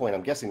at some point,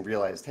 I'm guessing,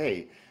 realized,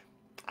 hey,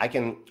 I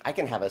can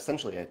have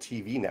essentially a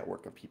TV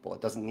network of people.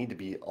 It doesn't need to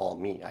be all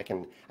me. I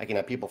can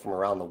have people from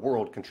around the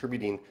world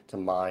contributing to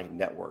my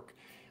network.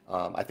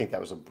 I think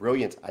that was a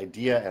brilliant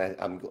idea,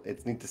 and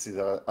it's neat to see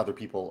that other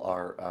people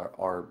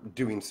are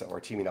doing so, or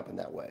teaming up in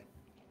that way.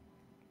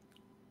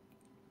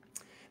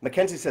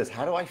 Mackenzie says,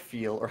 how did I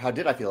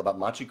feel about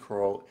Machi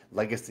Koro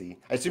Legacy?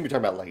 I assume you're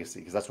talking about Legacy,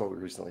 because that's what we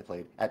recently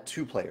played, at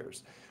 2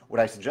 players. Would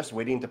I suggest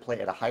waiting to play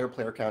at a higher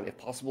player count if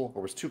possible,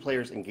 or was 2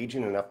 players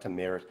engaging enough to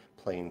merit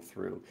playing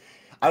through?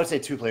 I would say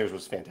 2 players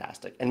was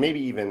fantastic, and maybe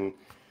even,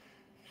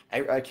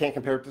 I can't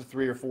compare it to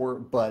 3 or 4,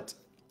 but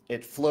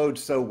it flowed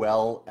so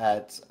well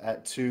at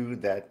 2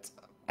 that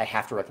I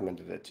have to recommend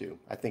it at 2.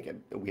 I think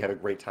we had a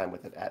great time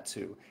with it at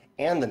 2.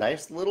 And the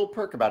nice little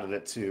perk about it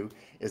at 2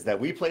 is that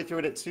we play through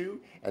it at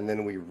 2, and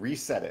then we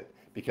reset it,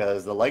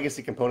 because the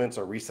legacy components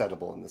are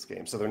resettable in this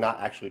game, so they're not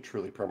actually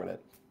truly permanent.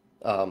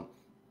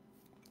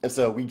 And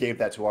so we gave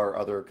that to our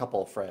other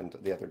couple friend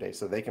the other day,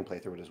 so they can play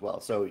through it as well.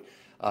 So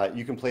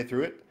you can play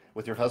through it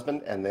with your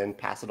husband and then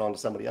pass it on to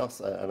somebody else,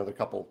 another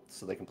couple,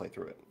 so they can play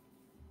through it.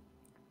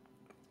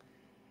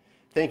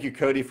 Thank you,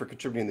 Cody, for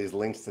contributing these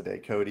links today.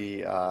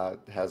 Cody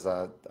has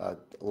a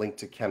link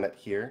to Kemet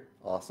here.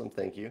 Awesome,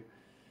 thank you.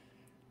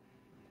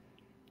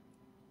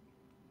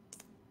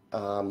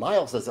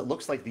 Miles says, it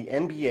looks like the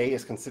NBA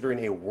is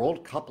considering a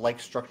World Cup-like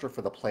structure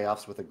for the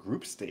playoffs with a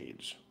group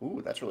stage.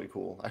 Ooh, that's really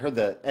cool. I heard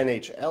the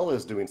NHL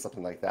is doing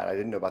something like that. I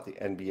didn't know about the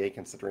NBA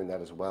considering that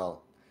as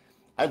well.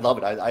 I'd love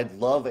it. I'd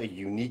love a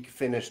unique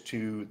finish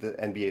to the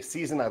NBA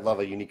season. I'd love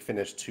a unique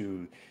finish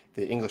to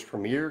the English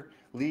Premier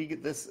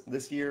League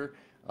this year.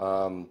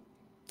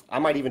 I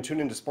might even tune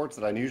into sports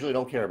that I usually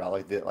don't care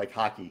about, like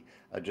hockey,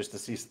 just to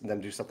see them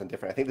do something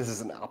different. I think this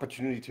is an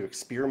opportunity to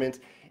experiment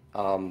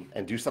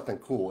and do something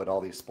cool at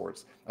all these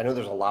sports. I know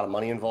there's a lot of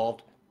money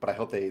involved, but I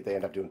hope they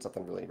end up doing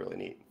something really, really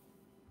neat.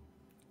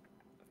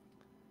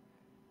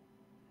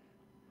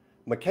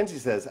 Mackenzie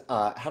says,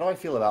 how do I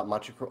feel about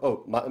Machu?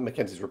 Oh,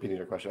 Mackenzie's repeating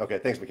your question. Okay,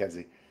 thanks,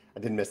 Mackenzie. I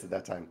didn't miss it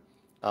that time.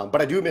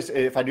 But I do miss,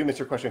 if I do miss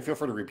your question, feel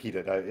free to repeat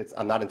it.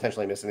 I'm not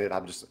intentionally missing it.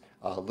 I'm just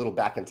a little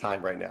back in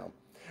time right now.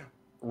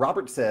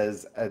 Robert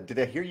says, did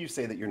I hear you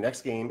say that your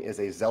next game is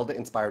a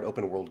Zelda-inspired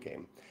open world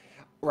game?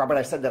 Robert,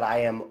 I said that I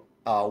am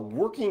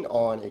working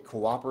on a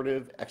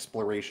cooperative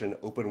exploration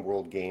open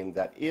world game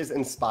that is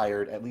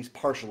inspired, at least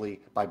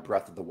partially, by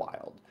Breath of the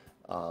Wild.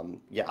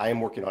 Yeah, I am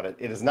working on it.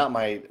 It is not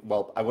my,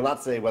 well, I will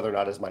not say whether or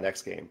not it's my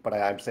next game, but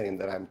I'm saying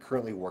that I'm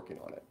currently working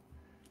on it.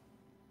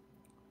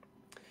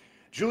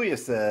 Julia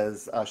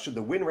says, should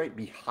the win rate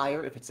be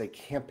higher if it's a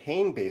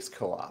campaign-based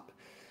co-op?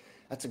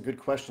 That's a good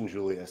question,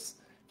 Julius.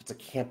 If it's a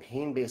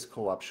campaign-based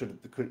co-op, should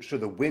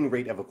the win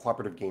rate of a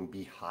cooperative game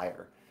be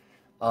higher?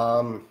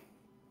 Um,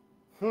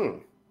 hmm.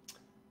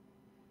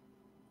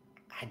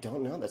 I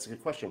don't know. That's a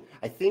good question.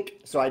 I think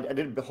so. I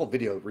did a whole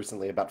video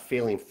recently about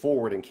failing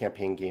forward in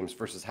campaign games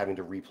versus having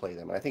to replay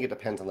them. And I think it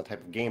depends on the type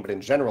of game, but in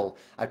general,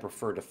 I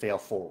prefer to fail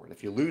forward.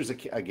 If you lose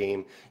a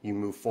game, you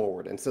move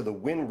forward. And so the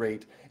win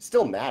rate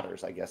still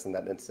matters, I guess, in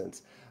that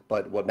instance.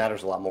 But what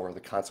matters a lot more are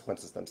the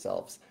consequences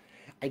themselves.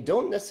 I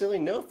don't necessarily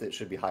know if it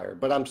should be higher,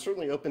 but I'm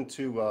certainly open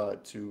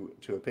to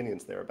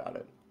opinions there about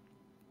it.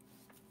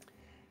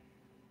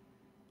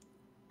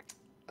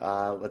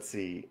 Let's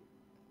see.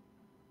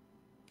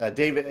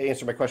 David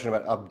answered my question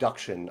about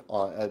Abduction,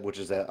 which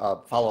is a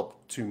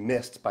follow-up to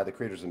Myst by the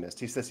creators of Myst.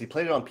 He says he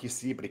played it on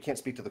PC, but he can't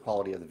speak to the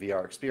quality of the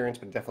VR experience,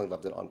 but definitely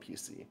loved it on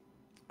PC.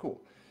 Cool.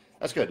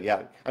 That's good.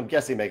 Yeah, I'm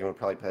guessing Megan would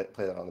probably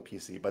play that on the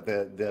PC, but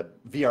the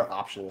VR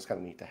option is kind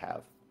of neat to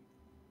have.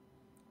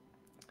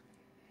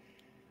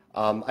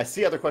 I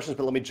see other questions,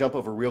 but let me jump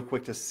over real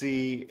quick to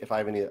see if I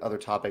have any other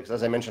topics.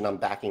 As I mentioned, I'm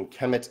backing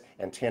Kemet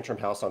and Tantrum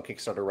House on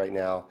Kickstarter right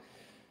now.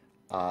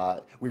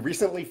 We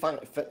recently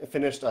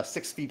finished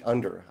 6 Feet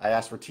Under. I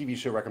asked for TV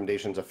show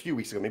recommendations a few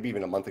weeks ago, maybe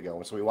even a month ago.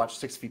 And so we watched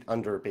 6 Feet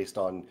Under based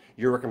on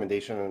your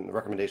recommendation and the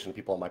recommendation of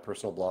people on my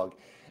personal blog.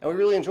 And we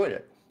really enjoyed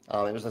it.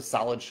 It was a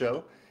solid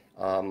show.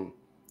 And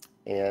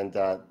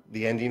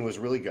the ending was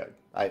really good.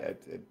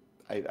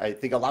 I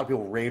think a lot of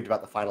people raved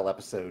about the final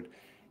episode.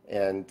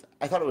 And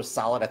I thought it was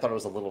solid. I thought it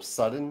was a little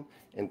sudden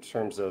in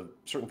terms of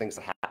certain things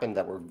that happened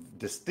that were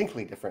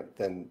distinctly different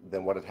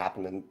than what had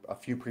happened in a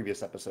few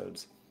previous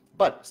episodes.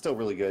 But still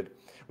really good.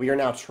 We are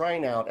now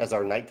trying out, as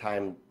our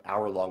nighttime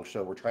hour-long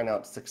show, we're trying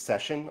out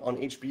Succession on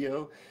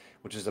HBO,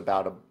 which is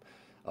about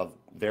a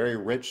very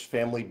rich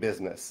family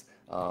business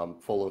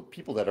full of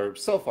people that are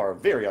so far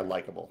very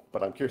unlikable.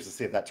 But I'm curious to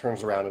see if that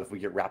turns around and if we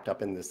get wrapped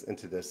up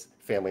into this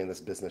family and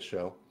this business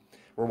show.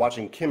 We're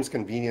watching Kim's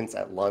Convenience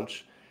at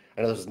lunch.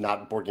 I know this is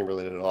not board game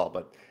related at all,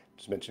 but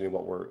just mentioning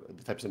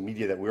the types of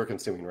media that we're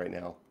consuming right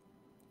now.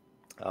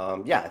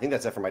 Yeah, I think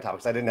that's it for my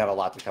topics. I didn't have a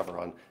lot to cover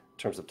on in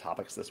terms of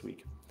topics this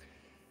week.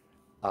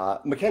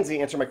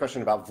 Mackenzie answered my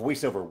question about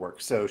voiceover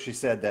work. So she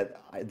said that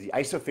the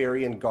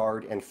Isofarian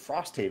Guard and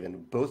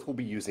Frosthaven both will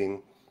be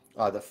using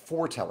the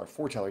Foreteller.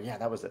 Foreteller, yeah,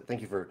 that was it. Thank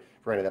you for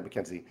writing that,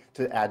 Mackenzie,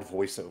 to add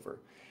voiceover.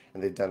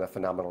 And they've done a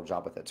phenomenal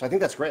job with it. So I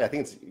think that's great. I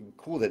think it's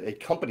cool that a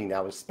company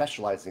now is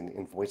specializing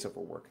in voiceover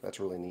work. That's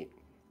really neat.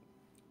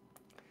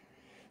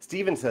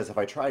 Steven says, have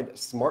I tried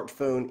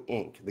Smartphone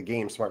Inc., the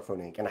game Smartphone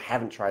Inc., and I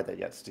haven't tried that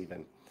yet,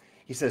 Steven.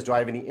 He says, do I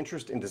have any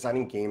interest in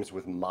designing games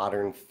with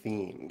modern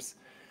themes?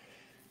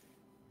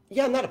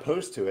 Yeah, I'm not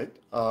opposed to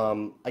it.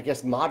 I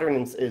guess modern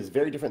is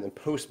very different than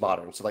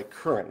postmodern. So like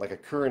a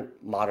current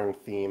modern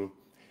theme,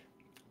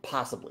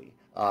 possibly.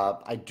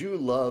 I do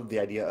love the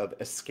idea of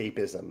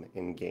escapism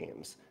in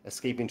games,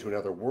 escaping to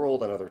another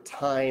world, another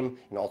time,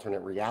 an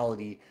alternate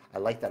reality. I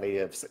like that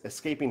idea of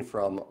escaping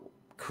from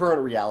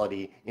current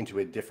reality into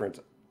a different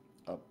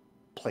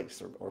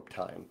place or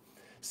time.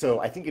 So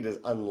I think it is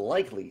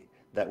unlikely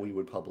that we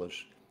would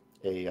publish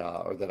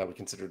or that I would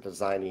consider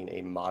designing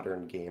a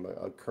modern game,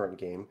 a current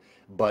game,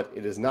 but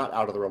it is not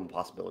out of the realm of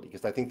possibility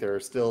because I think there are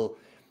still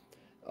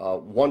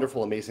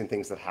wonderful, amazing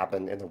things that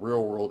happen in the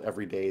real world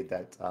every day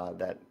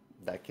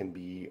that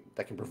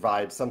can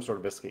provide some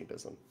sort of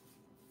escapism.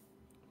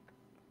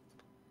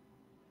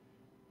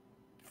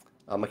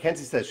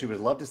 Mackenzie says she would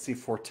love to see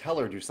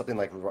Foreteller do something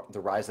like The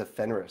Rise of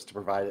Fenris to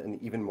provide an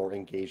even more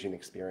engaging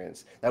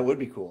experience. That would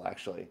be cool,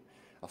 actually,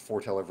 a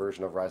Foreteller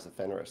version of Rise of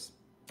Fenris.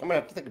 I'm going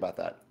to have to think about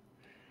that.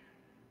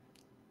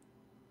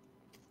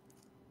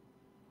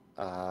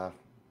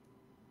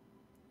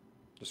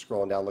 Just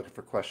scrolling down looking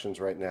for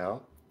questions right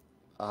now.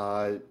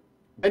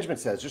 Benjamin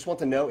says, just want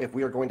to know if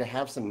we are going to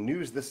have some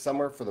news this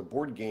summer for the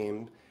board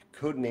game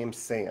Codename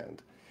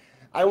Sand.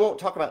 I won't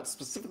talk about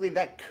specifically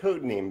that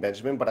code name,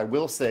 Benjamin, but I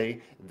will say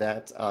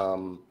that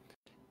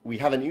we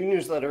have an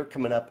e-newsletter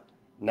coming up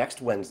next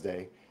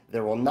Wednesday.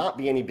 There will not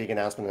be any big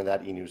announcement in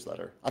that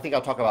e-newsletter. I think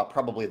I'll talk about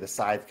probably the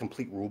Scythe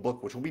Complete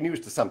Rulebook, which will be news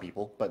to some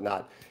people, but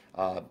not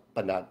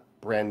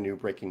brand new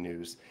breaking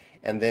news.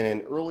 And then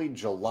in early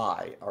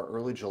July, our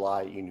early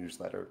July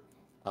e-newsletter,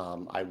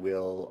 I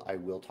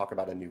will talk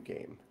about a new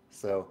game.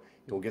 So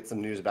you'll get some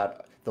news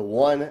about the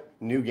one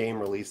new game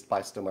released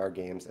by Stonemaier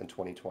Games in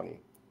 2020.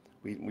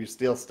 We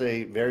still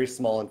stay very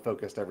small and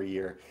focused every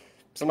year.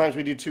 Sometimes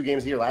we do 2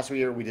 games a year. Last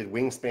year we did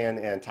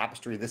Wingspan and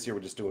Tapestry. This year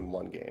we're just doing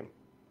 1 game.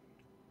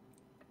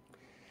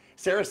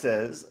 Sarah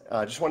says,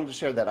 just wanted to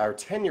share that our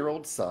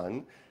 10-year-old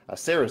son,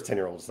 Sarah's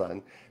 10-year-old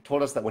son,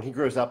 told us that when he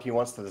grows up, he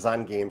wants to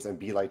design games and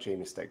be like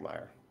Jamey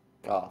Stegmaier.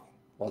 Oh,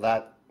 well,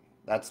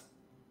 that's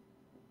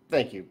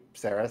thank you,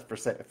 Sarah,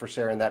 for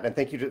sharing that, and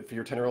thank you for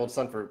your 10-year-old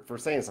son for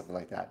saying something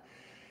like that.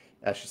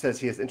 She says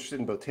he is interested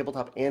in both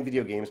tabletop and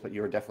video games, but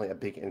you are definitely a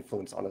big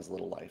influence on his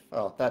little life.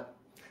 Oh,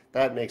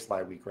 that makes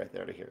my week right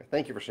there to hear.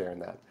 Thank you for sharing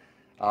that.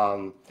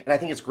 And I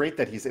think it's great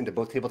that he's into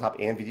both tabletop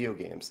and video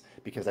games,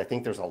 because I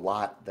think there's a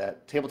lot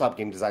that tabletop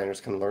game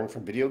designers can learn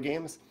from video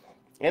games,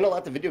 and a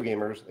lot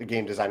that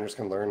game designers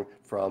can learn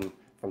from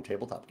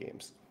tabletop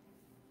games.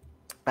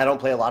 I don't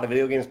play a lot of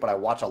video games, but I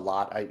watch a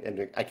lot.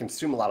 I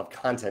consume a lot of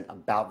content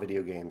about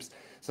video games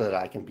so that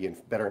I can be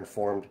better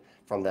informed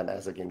from them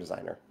as a game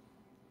designer.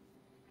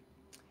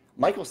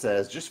 Michael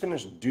says, just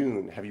finished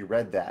Dune. Have you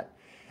read that?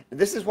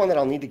 This is one that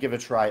I'll need to give a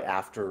try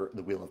after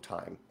The Wheel of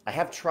Time. I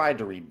have tried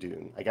to read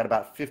Dune. I got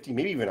about 50,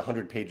 maybe even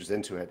 100 pages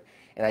into it,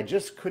 and I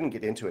just couldn't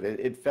get into it.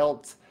 It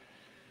felt,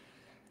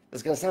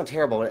 it's going to sound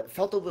terrible, but it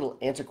felt a little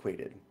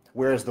antiquated.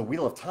 Whereas The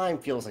Wheel of Time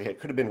feels like it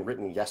could have been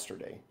written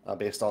yesterday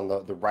based on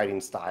the writing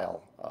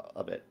style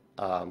of it.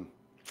 But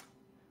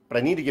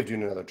I need to give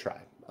Dune another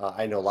try.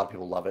 I know a lot of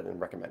people love it and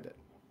recommend it.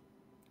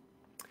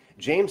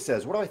 James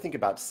says, what do I think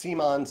about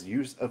CMON's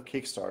use of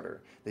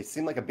Kickstarter? They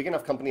seem like a big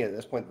enough company at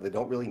this point that they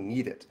don't really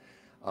need it.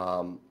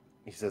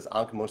 He says,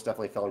 Ankh most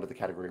definitely fell into the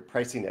category of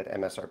pricing at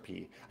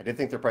MSRP. I did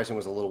think their pricing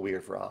was a little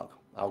weird for Ankh.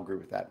 I'll agree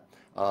with that.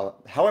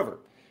 However,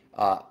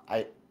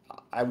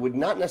 I would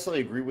not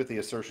necessarily agree with the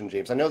assertion,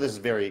 James. I know this is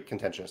very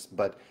contentious,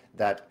 but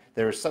that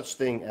there is such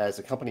thing as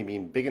a company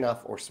being big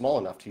enough or small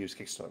enough to use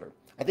Kickstarter.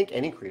 I think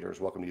any creator is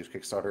welcome to use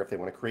Kickstarter if they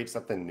want to create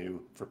something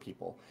new for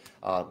people.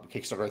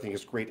 Kickstarter, I think,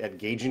 is great at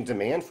gauging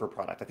demand for a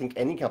product. I think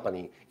any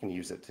company can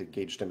use it to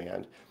gauge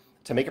demand,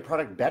 to make a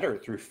product better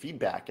through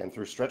feedback and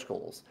through stretch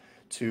goals,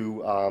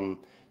 to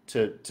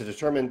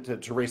determine,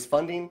 to raise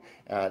funding,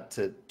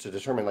 to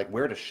determine like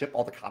where to ship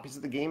all the copies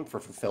of the game for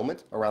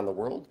fulfillment around the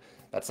world.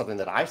 That's something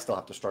that I still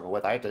have to struggle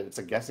with. It's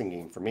a guessing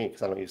game for me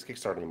because I don't use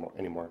Kickstarter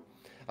anymore.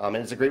 And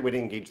it's a great way to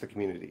engage the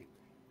community.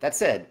 That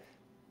said,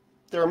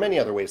 there are many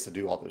other ways to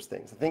do all those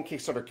things. I think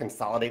Kickstarter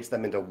consolidates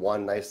them into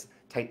one nice,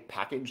 tight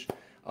package.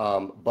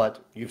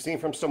 But you've seen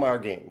from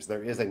Stonemaier Games,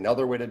 there is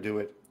another way to do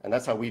it, and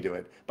that's how we do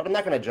it. But I'm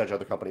not going to judge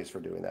other companies for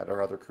doing that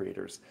or other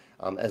creators,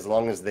 as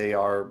long as they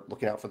are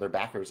looking out for their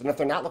backers. And if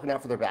they're not looking out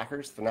for their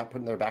backers, if they're not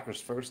putting their backers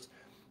first,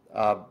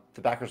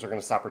 the backers are going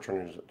to stop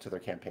returning to their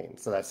campaign.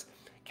 So that's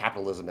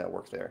capitalism at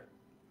work there,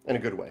 in a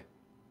good way.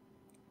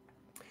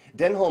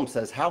 Denholm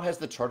says, how has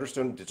the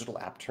Charterstone digital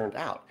app turned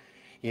out?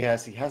 He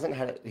hasn't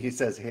had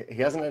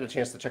a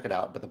chance to check it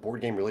out, but the board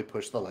game really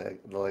pushed the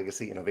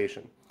legacy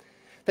innovation.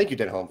 Thank you,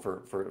 Denholm,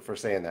 for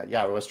saying that.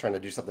 Yeah, I was trying to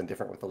do something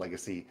different with the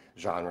legacy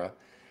genre.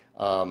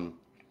 I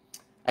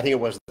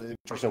think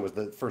Charterstone was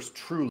the first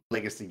true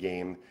legacy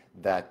game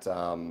that,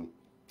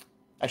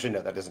 actually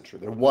no, that isn't true.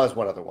 There was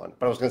one other one,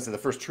 but I was going to say the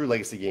first true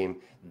legacy game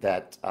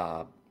that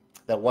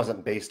that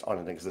wasn't based on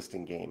an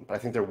existing game. But I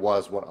think there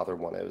was one other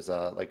one. It was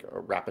like a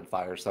Rapid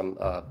Fire, some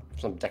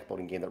deck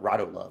building game that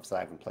Rado loves that I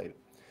haven't played.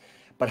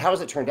 But how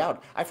has it turned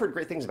out? I've heard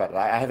great things about it.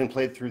 I haven't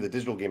played through the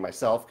digital game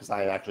myself because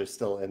I am actually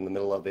still in the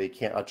middle of a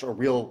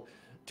real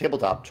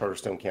tabletop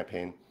Charterstone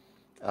campaign.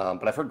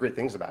 But I've heard great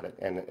things about it,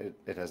 and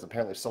it has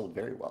apparently sold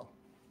very well.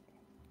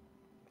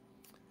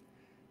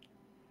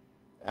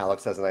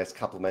 Alex has a nice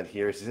compliment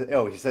here.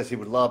 He says he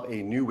would love a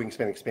new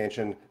Wingspan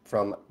expansion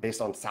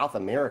based on South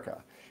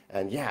America.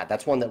 And yeah,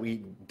 that's one that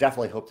we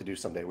definitely hope to do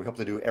someday. We hope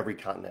to do every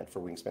continent for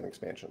Wingspan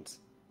expansions.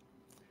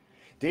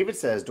 David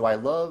says, do I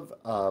love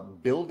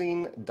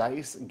building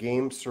dice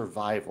game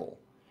survival?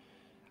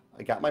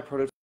 I got my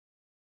prototype.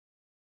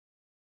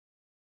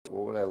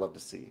 What would I love to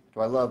see? Do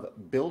I love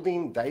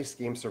building dice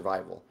game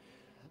survival?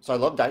 So I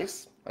love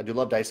dice. I do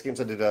love dice games.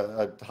 I did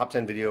a top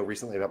 10 video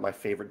recently about my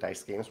favorite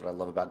dice games, what I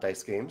love about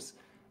dice games.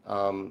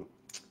 Do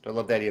I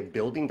love the idea of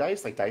building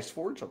dice, like Dice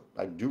Forge?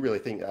 I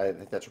think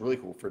that's really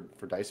cool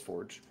for Dice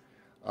Forge.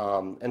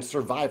 And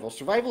survival.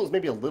 Survival is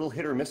maybe a little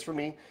hit or miss for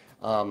me.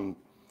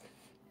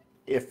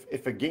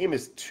 If a game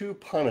is too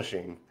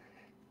punishing,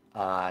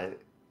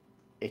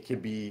 it can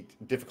be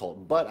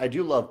difficult. But I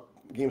do love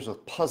games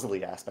with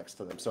puzzly aspects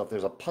to them. So if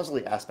there's a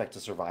puzzly aspect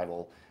to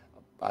survival,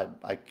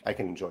 I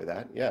can enjoy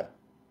that. Yeah.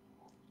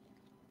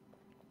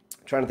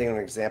 I'm trying to think of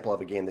an example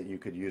of a game that you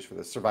could use for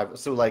this survival.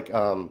 So like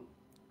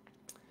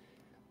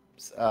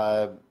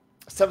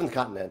Seventh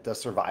Continent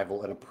does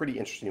survival in a pretty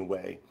interesting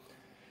way,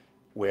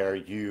 where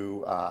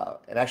you,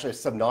 and actually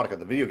Subnautica,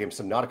 the video game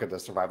Subnautica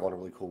does survival in a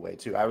really cool way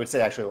too. I would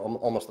say actually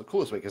almost the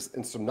coolest way, because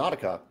in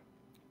Subnautica,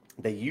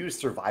 they use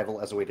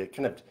survival as a way to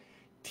kind of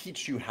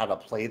teach you how to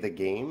play the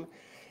game.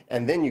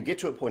 And then you get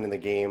to a point in the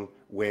game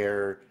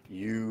where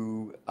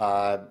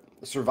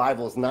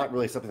survival is not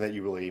really something that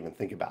you really even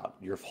think about.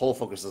 Your whole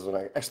focus is on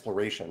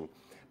exploration,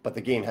 but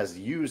the game has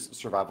used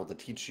survival to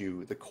teach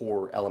you the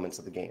core elements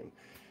of the game.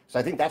 So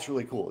I think that's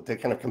really cool to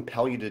kind of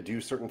compel you to do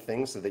certain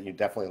things so that you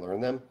definitely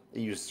learn them. They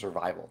use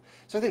survival.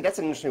 So I think that's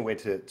an interesting way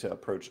to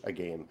approach a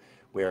game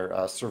where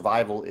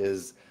survival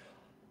is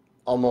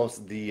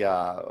almost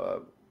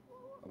I'm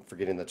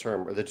forgetting the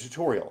term, or the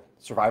tutorial.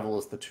 Survival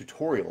is the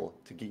tutorial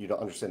to get you to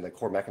understand the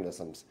core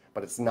mechanisms,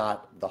 but it's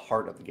not the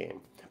heart of the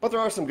game. But there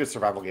are some good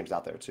survival games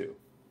out there too.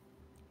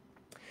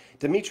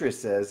 Demetrius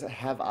says,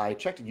 have I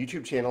checked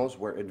YouTube channels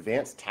where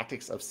advanced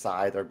tactics of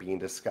Scythe are being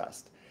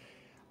discussed?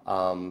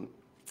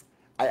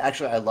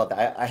 I love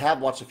that. I have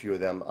watched a few of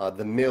them.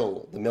 The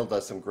Mill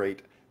does some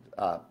great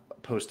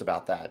posts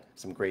about that,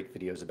 some great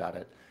videos about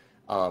it.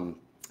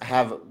 I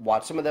have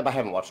watched some of them. I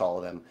haven't watched all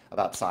of them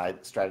about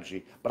Scythe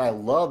strategy, but I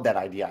love that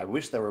idea. I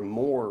wish there were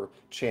more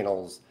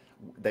channels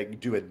that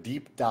do a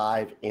deep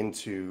dive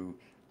into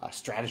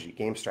strategy,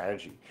 game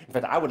strategy. In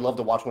fact, I would love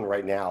to watch one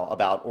right now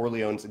about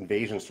Orleans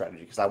invasion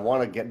strategy because I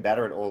want to get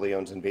better at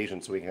Orleans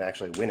invasion so we can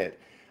actually win it.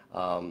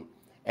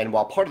 And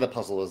while part of the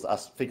puzzle is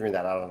us figuring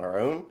that out on our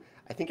own,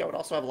 I think I would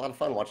also have a lot of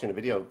fun watching a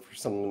video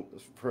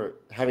for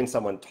having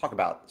someone talk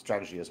about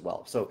strategy as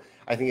well. So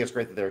I think it's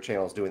great that there are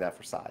channels doing that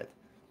for Scythe.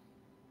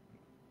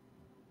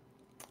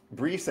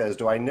 Bree says,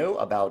 do I know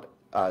about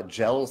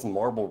Gels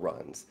Marble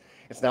Runs?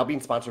 It's now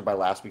being sponsored by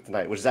Last Week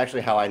Tonight, which is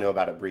actually how I know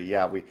about it, Bree.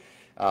 Yeah, we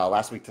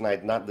Last Week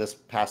Tonight, not this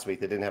past week,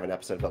 they didn't have an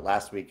episode, but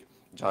last week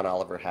John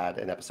Oliver had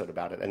an episode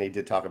about it, and he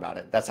did talk about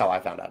it. That's how I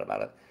found out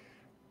about it.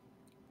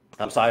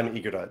 So I'm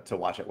eager to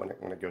watch it when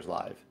it goes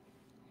live.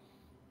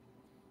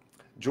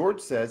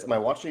 George says, am I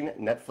watching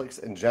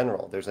Netflix in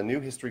general? There's a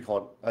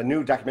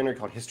new documentary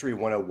called History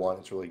 101.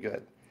 It's really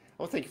good.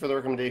 Well, thank you for the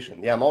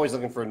recommendation. Yeah, I'm always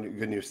looking for a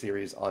good new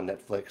series on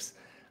Netflix.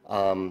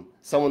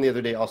 Someone the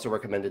other day also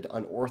recommended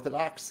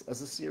Unorthodox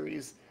as a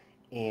series,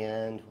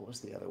 and what was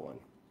the other one?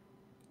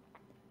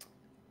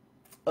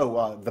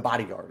 Oh, The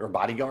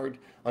Bodyguard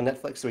on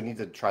Netflix. So we need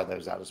to try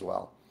those out as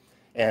well.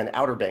 And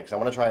Outer Banks. I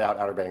want to try out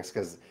Outer Banks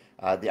because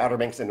the Outer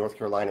Banks in North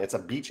Carolina, it's a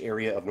beach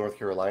area of North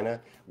Carolina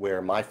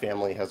where my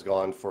family has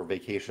gone for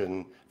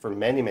vacation for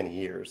many, many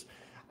years.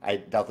 I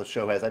doubt the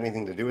show has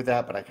anything to do with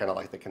that, but I kind of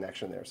like the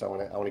connection there. So I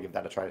want to give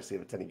that a try to see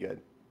if it's any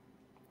good.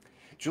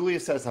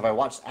 Julia says, have I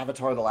watched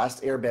Avatar: The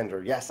Last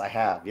Airbender? Yes, I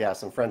have. Yeah,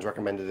 some friends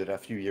recommended it a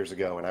few years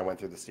ago, and I went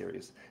through the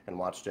series and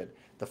watched it.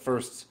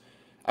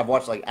 I've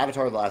watched like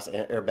Avatar: The Last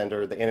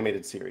Airbender, the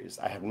animated series.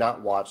 I have not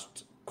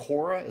watched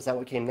Korra. Is that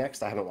what came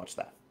next? I haven't watched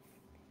that.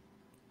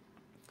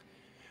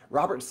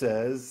 Robert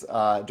says,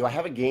 do I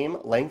have a game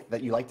length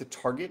that you like to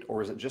target,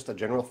 or is it just a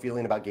general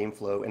feeling about game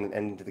flow and an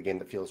ending to the game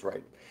that feels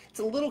right?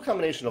 It's a little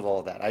combination of all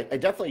of that. I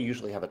definitely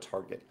usually have a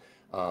target.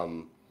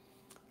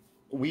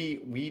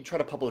 We try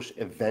to publish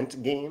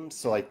event games,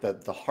 so like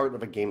the heart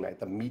of a game night,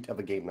 the meat of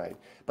a game night.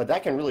 But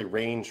that can really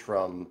range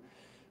from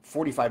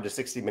 45 to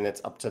 60 minutes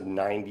up to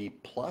 90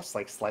 plus,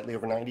 like slightly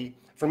over 90.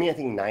 For me, I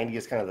think 90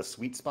 is kind of the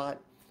sweet spot.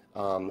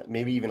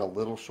 Maybe even a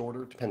little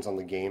shorter, depends on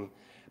the game.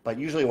 But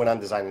usually when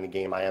I'm designing a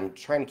game, I am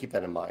trying to keep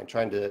that in mind,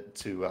 trying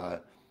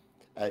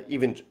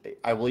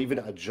I will even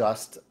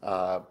adjust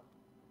how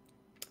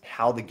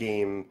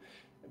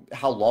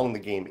long the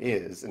game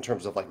is in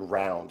terms of like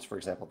rounds. For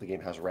example, if the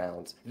game has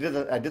rounds.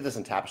 I did this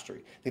in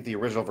Tapestry. I think the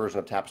original version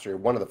of Tapestry,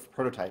 one of the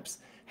prototypes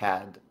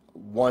had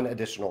one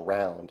additional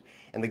round,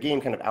 and the game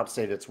kind of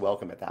outstayed its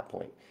welcome at that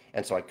point.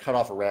 And so I cut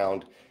off a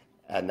round,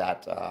 and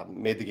that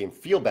made the game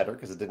feel better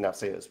because it did not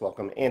say its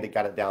welcome, and it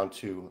got it down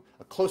to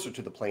closer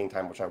to the playing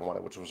time which I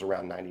wanted, which was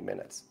around 90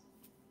 minutes.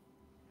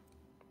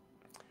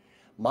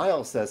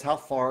 Miles says, how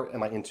far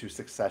am I into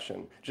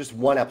Succession? Just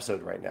one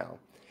episode right now.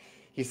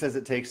 He says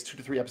it takes 2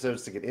 to 3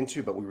 episodes to get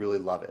into, but we really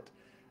love it.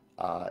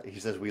 He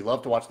says, we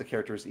love to watch the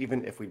characters,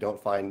 even if we don't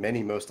find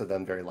most of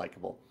them very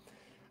likable.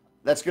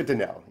 That's good to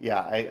know.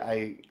 Yeah,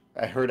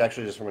 I heard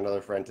actually just from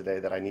another friend today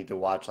that I need to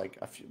watch like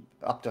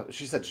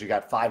she said she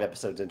got 5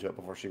 episodes into it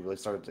before she really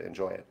started to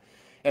enjoy it.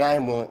 And I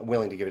am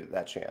willing to give it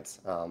that chance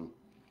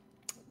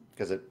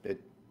because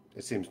it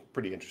seems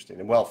pretty interesting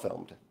and well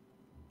filmed.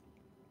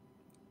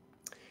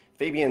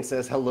 Fabian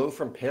says, hello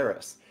from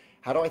Paris.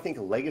 How do I think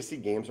legacy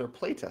games are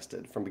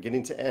playtested from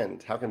beginning to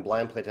end? How can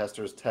blind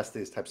playtesters test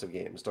these types of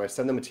games? Do I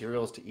send the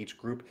materials to each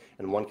group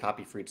and 1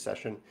 copy for each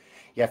session?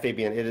 Yeah,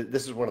 Fabian,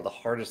 this is one of the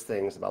hardest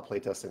things about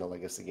playtesting a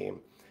legacy game.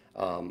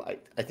 I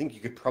think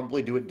you could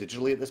probably do it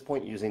digitally at this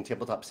point using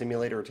Tabletop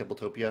Simulator or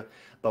Tabletopia,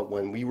 but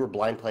when we were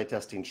blind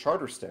playtesting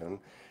Charterstone,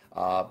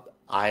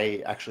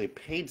 I actually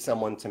paid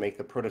someone to make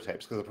the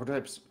prototypes because the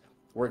prototypes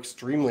were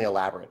extremely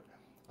elaborate.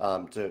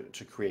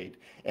 To create,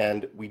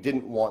 and we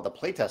didn't want the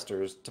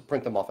playtesters to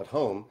print them off at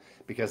home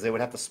because they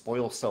would have to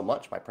spoil so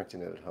much by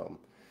printing it at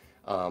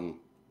home.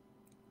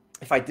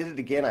 If I did it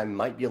again, I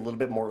might be a little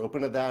bit more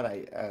open to that.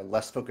 I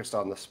less focused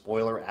on the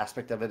spoiler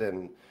aspect of it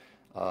and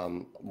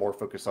more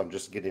focused on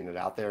just getting it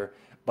out there.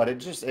 But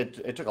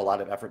it took a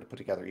lot of effort to put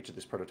together each of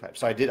these prototypes.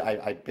 So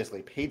I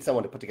basically paid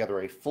someone to put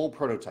together a full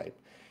prototype,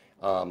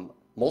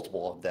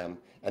 multiple of them,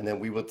 and then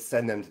we would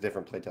send them to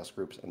different playtest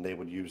groups, and they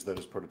would use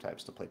those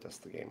prototypes to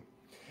playtest the game.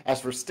 As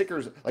for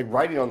stickers, like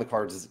writing on the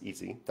cards is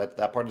easy.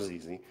 That part is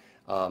easy.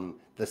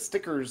 The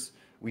stickers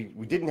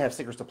we didn't have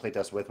stickers to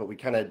playtest with, but we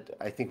kind of,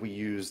 I think we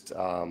used,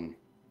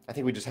 I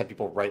think we just had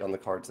people write on the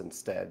cards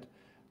instead.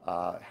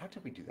 How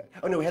did we do that?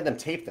 Oh no, we had them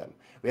tape them.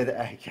 We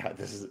had, yeah,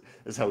 this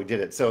is how we did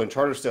it. So in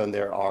Charterstone,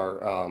 there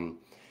are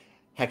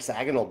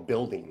hexagonal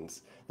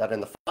buildings that in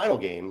the final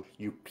game,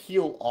 you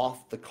peel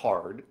off the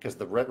card, because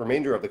the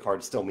remainder of the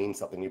card still means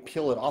something. You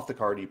peel it off the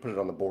card, you put it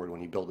on the board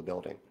when you build a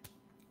building.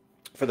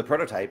 For the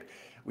prototype,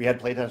 we had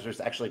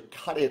playtesters actually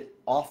cut it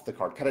off the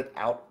card, cut it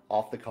out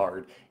off the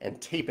card, and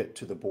tape it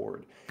to the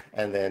board,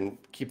 and then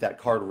keep that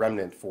card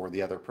remnant for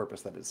the other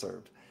purpose that it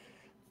served.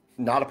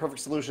 Not a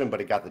perfect solution,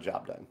 but it got the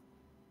job done.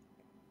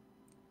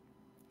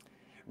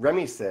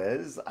 Remy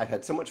says, I've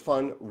had so much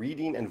fun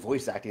reading and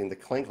voice acting the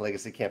Clank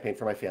Legacy campaign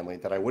for my family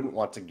that I wouldn't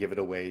want to give it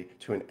away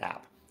to an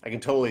app. I can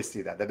totally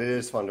see that it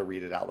is fun to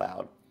read it out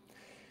loud.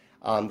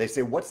 They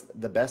say, what's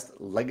the best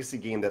Legacy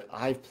game that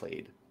I've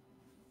played?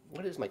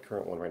 What is my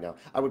current one right now?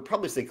 I would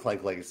probably say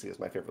Clank Legacy is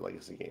my favorite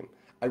Legacy game.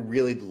 I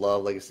really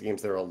love Legacy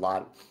games. There are a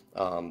lot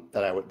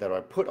that I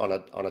would put on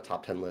a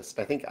top 10 list.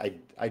 I think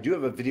I do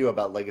have a video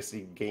about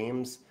Legacy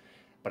games,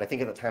 but I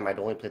think at the time I'd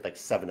only played like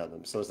 7 of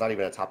them, so it's not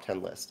even a top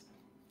 10 list.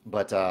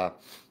 But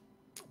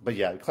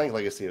yeah, Clank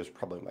Legacy is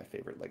probably my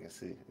favorite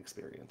Legacy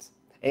experience.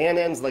 Ann's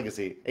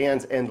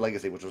End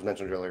Legacy, which was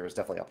mentioned earlier, is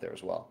definitely up there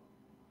as well.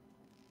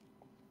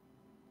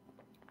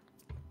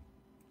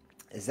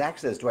 Zach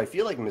says, do I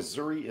feel like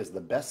Missouri is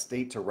the best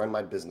state to run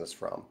my business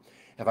from?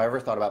 Have I ever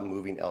thought about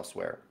moving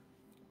elsewhere?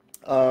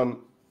 I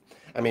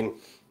mean,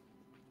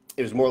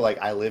 it was more like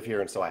I live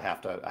here, and so I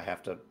have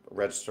to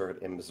register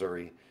it in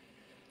Missouri.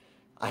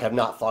 I have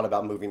not thought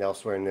about moving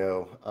elsewhere,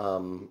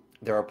 no.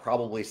 There are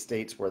probably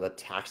states where the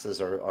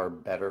taxes are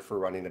better for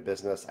running a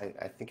business.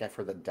 I think I've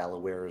heard that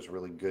Delaware is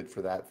really good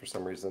for that for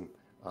some reason.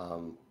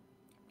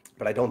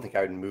 But I don't think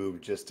I would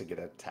move just to get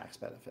a tax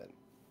benefit.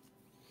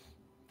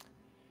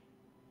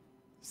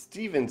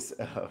 Steven's,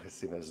 oh,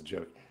 Steven has a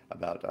joke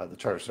about the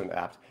Charterstone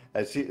app.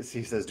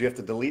 He says, do you have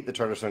to delete the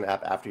Charterstone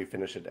app after you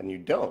finish it? And you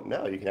don't.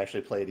 No, you can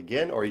actually play it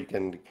again, or you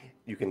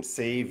can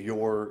save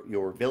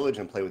your village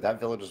and play with that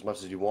village as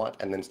much as you want,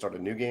 and then start a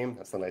new game.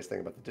 That's the nice thing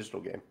about the digital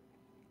game.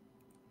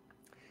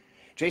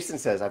 Jason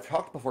says, I've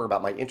talked before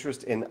about my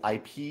interest in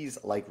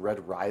IPs like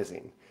Red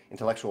Rising,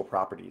 intellectual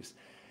properties.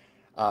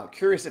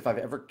 Curious if I've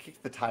ever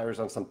kicked the tires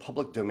on some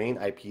public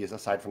domain IPs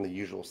aside from the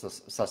usual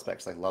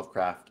suspects like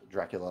Lovecraft,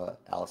 Dracula,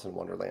 Alice in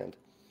Wonderland.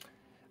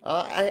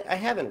 I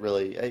haven't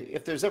really.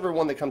 If there's ever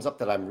one that comes up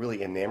that I'm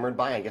really enamored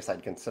by, I guess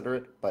I'd consider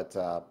it, but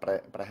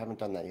I haven't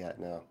done that yet,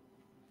 no.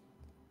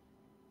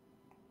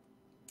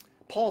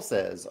 Paul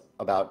says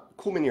about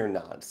Cool Mini or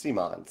Not,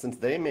 CMON, since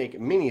they make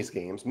minis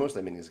games,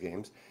 mostly minis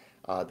games,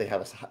 they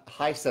have a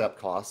high setup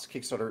cost.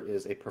 Kickstarter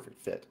is a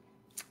perfect fit.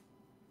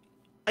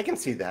 I can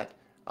see that.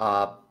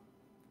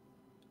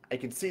 I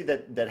can see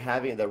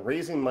that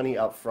raising money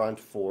up front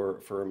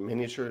for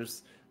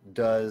miniatures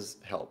does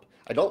help.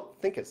 I don't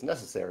think it's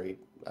necessary.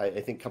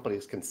 I think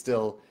companies can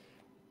still,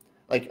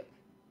 like,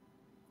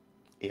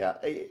 yeah.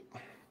 I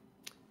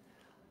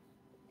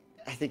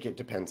think it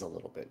depends a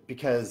little bit,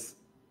 because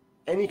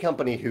any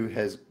company who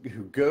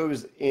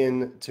goes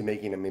into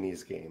making a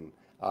minis game,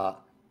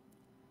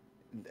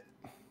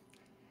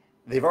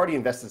 they've already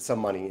invested some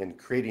money in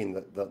creating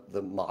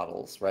the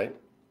models, right?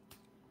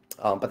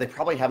 But they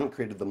probably haven't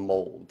created the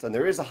molds, and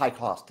there is a high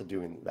cost to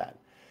doing that.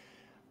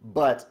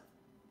 But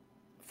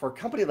for a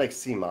company like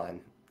CMON,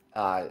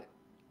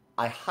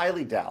 I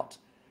highly doubt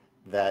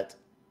that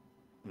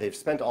they've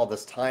spent all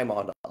this time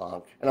on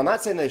Ankh. And I'm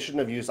not saying they shouldn't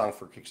have used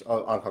Ankh on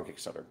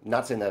Kickstarter. I'm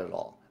not saying that at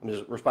all. I'm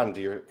just responding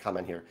to your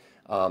comment here.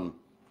 For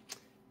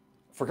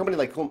a company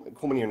like Cool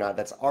Mini or Not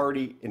that's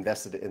already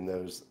invested in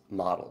those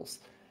models,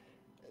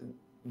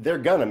 they're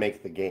gonna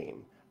make the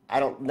game. I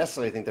don't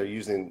necessarily think they're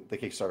using the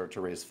Kickstarter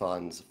to raise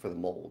funds for the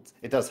molds.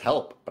 It does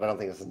help, but I don't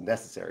think it's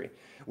necessary.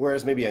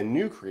 Whereas maybe a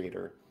new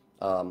creator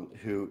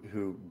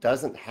who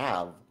doesn't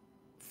have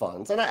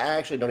funds, and I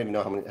actually don't even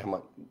know how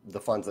much the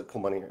funds that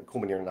Cool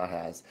Mini or Not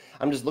has.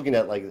 I'm just looking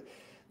at like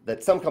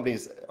that some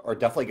companies are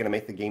definitely going to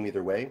make the game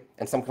either way,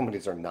 and some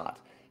companies are not.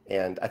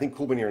 And I think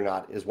Cool Mini or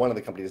Not is one of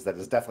the companies that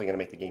is definitely going to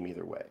make the game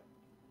either way.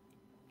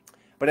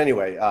 But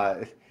anyway,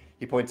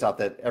 he points out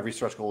that every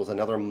stretch goal is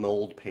another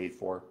mold paid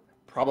for.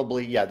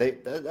 Probably, yeah,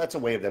 that's a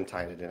way of them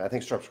tying it in. I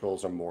think stretch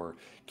goals are more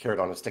carrot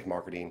on a stick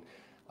marketing.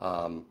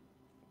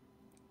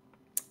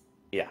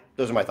 Yeah,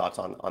 those are my thoughts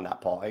on that,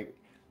 Paul.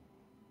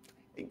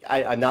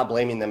 I'm not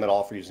blaming them at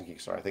all for using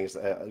Kickstarter. I think it's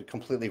a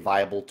completely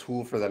viable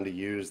tool for them to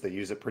use. They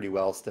use it pretty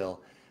well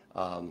still.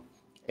 And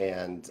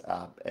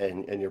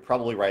you're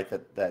probably right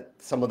that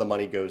some of the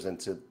money goes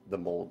into the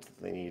molds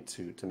that they need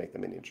to make the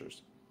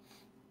miniatures.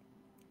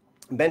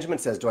 Benjamin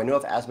says, do I know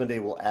if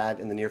Asmodee will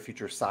add in the near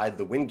future Scythe,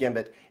 the Wind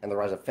Gambit, and the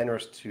Rise of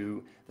Fenris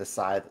to the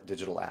Scythe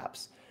digital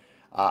apps?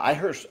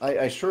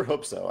 I sure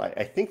hope so.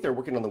 I think they're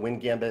working on the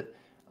Wind Gambit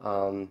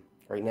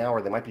right now,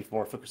 or they might be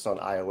more focused on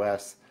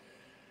iOS.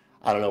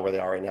 I don't know where they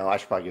are right now. I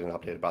should probably get an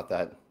update about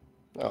that.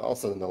 I'll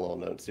send them a little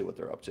note and see what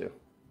they're up to.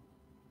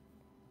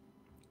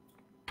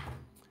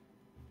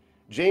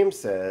 James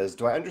says,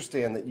 do I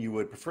understand that you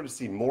would prefer to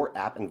see more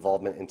app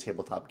involvement in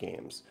tabletop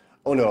games?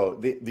 Oh no,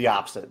 the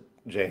opposite,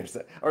 James.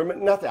 Or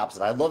not the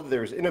opposite. I love that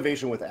there's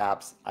innovation with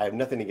apps. I have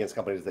nothing against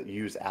companies that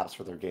use apps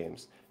for their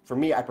games. For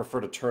me, I prefer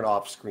to turn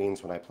off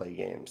screens when I play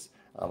games.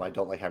 I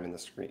don't like having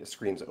the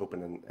screens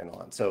open and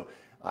on. So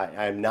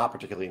I'm not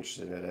particularly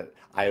interested in it.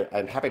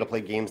 I'm happy to play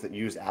games that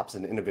use apps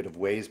in innovative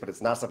ways, but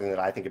it's not something that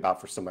I think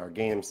about for some of our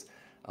games.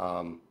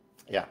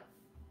 Yeah.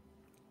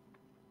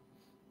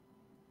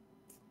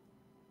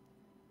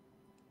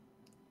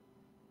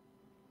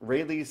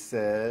 Rayleigh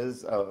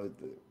says,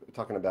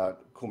 talking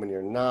about Cool Mini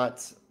or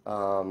Not,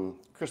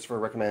 Christopher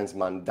recommends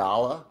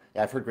Mandala.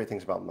 Yeah, I've heard great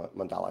things about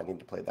Mandala. I need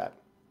to play that.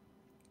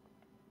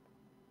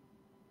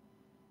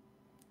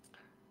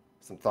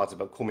 Some thoughts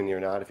about Cool Mini or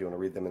Not if you want to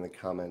read them in the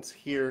comments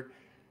here.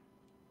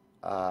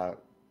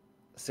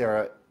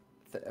 Sarah,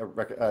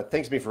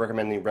 thanks to me for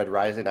recommending Red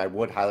Rising. I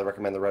would highly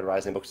recommend the Red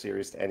Rising book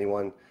series to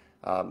anyone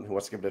who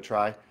wants to give it a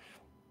try.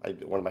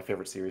 One of my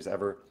favorite series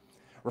ever.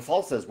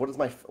 Rafal says, what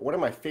are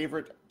my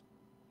favorite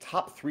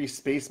top 3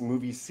 space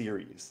movie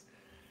series?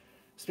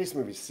 Space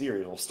movie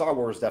series. Well, Star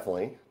Wars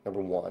definitely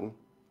number 1.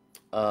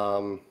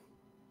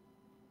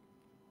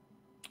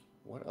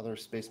 What other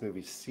space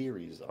movie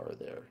series are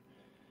there?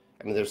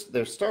 I mean,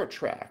 there's Star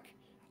Trek.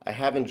 I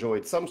have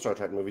enjoyed some Star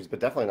Trek movies, but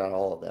definitely not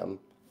all of them.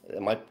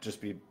 It might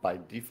just be by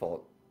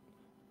default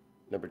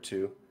number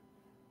 2.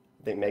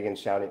 I think Megan's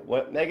shouting.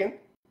 What, Megan?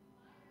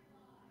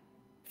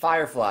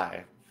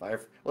 Firefly.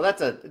 Well,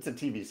 it's a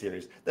TV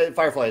series.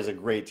 Firefly is a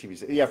great TV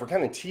series. Yeah, if we're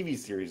counting TV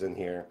series in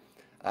here,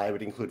 I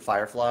would include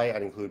Firefly.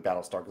 I'd include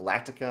Battlestar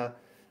Galactica.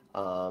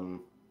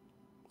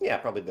 Yeah,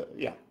 probably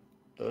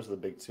those are the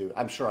big 2.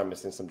 I'm sure I'm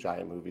missing some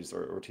giant movies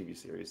or TV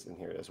series in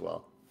here as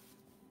well.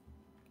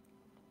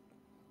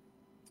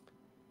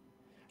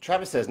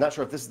 Travis says, not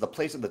sure if this is the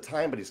place or the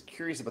time, but he's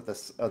curious about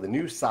the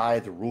new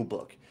Scythe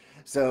rulebook.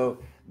 So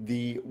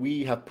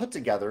we have put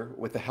together,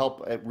 with the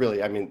help,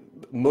 really, I mean,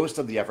 most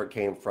of the effort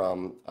came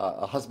from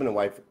a husband and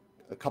wife,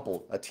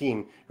 a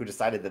team who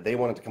decided that they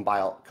wanted to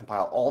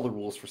compile all the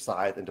rules for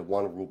Scythe into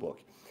one rulebook,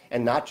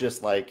 and not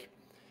just like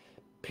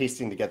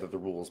pasting together the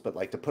rules, but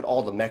like to put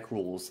all the mech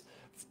rules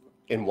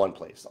in one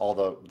place, all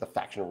the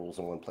faction rules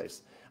in one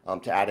place,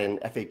 to add in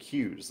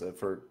FAQs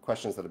for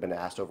questions that have been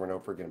asked over and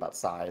over again about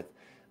Scythe.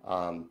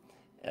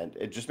 And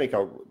it just make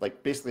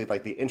basically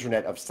the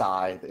internet of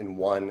Scythe in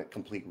one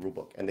complete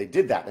rulebook. And they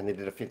did that, and they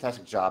did a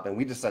fantastic job, and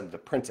we decided to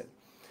print it.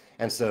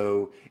 And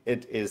so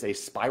it is a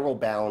spiral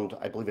bound,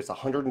 I believe it's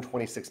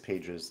 126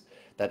 pages,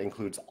 that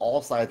includes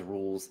all Scythe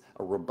rules,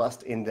 a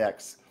robust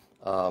index,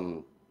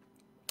 and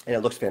it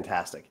looks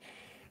fantastic.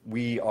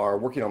 We are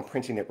working on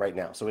printing it right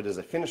now. So it is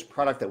a finished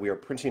product that we are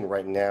printing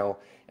right now,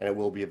 and it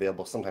will be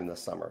available sometime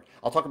this summer.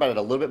 I'll talk about it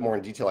a little bit more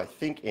in detail, I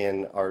think,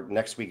 in our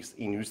next week's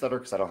e-newsletter,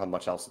 because I don't have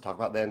much else to talk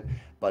about then.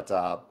 But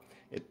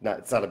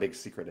it's not a big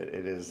secret.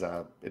 It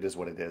is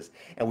what it is.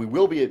 And we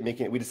will be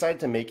we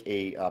decided to make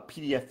a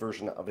PDF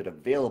version of it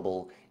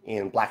available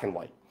in black and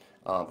white.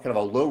 Kind of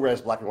a low-res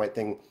black and white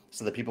thing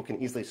so that people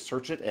can easily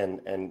search it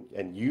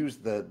and use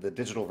the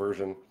digital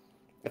version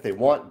if they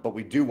want. But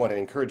we do want to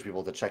encourage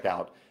people to check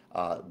out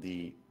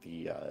the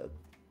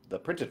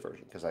printed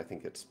version, because I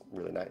think it's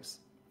really nice.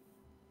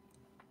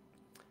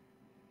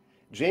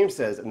 James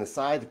says, in the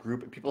Scythe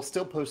group, people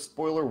still post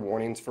spoiler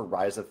warnings for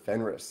Rise of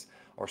Fenris.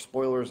 Are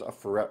spoilers a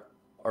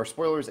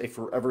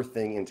forever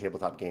thing in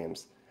tabletop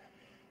games?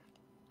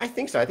 I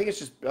think so. I think it's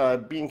just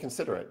being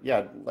considerate.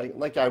 Yeah,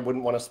 like I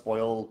wouldn't want to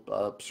spoil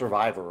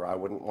Survivor. I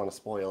wouldn't want to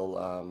spoil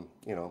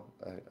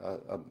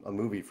a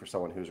movie for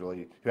someone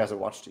who hasn't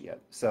watched it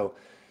yet. So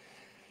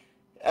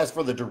as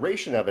for the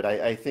duration of it,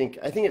 I think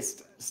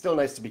it's still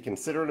nice to be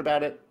considerate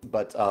about it,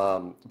 but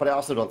I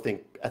also don't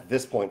think at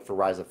this point, for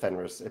Rise of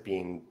Fenris, it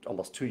being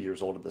almost 2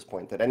 years old at this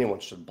point, that anyone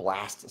should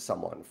blast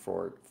someone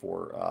for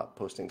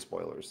posting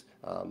spoilers.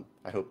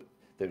 I hope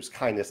there's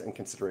kindness and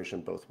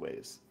consideration both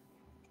ways.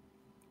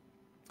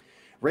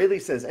 Rayleigh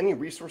says, any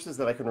resources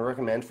that I can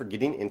recommend for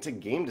getting into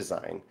game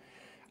design?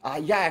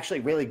 Yeah, actually,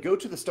 Rayleigh, go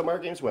to the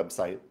Stonemaier Games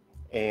website,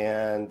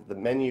 and the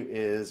menu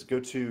is go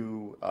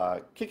to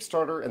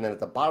Kickstarter, and then at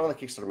the bottom of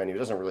the Kickstarter menu, it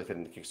doesn't really fit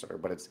into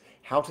Kickstarter, but it's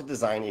how to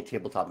design a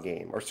tabletop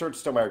game, or search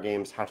Stonemaier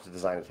Games, how to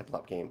design a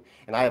tabletop game.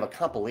 And I have a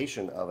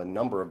compilation of a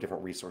number of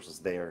different resources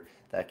there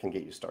that can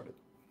get you started.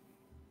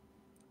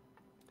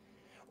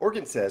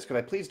 Organ says, could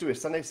I please do a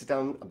Sunday sit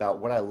down about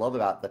what I love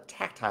about the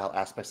tactile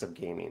aspects of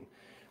gaming?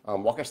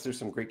 Walk us through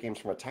some great games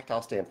from a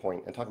tactile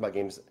standpoint, and talk about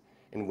games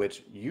in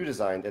which you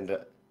designed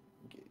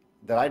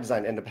that I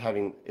designed end up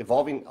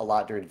evolving a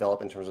lot during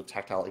development in terms of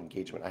tactile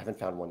engagement. I haven't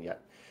found one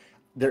yet.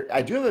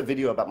 I do have a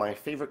video about my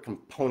favorite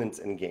components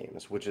in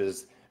games, which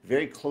is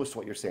very close to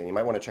what you're saying. You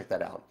might want to check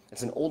that out.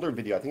 It's an older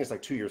video. I think it's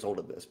like 2 years old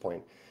at this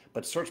point.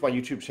 But search my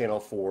YouTube channel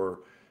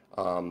for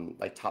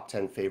like top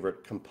 10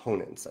 favorite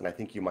components, and I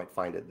think you might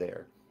find it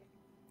there.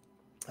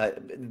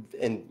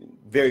 And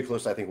very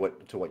close, I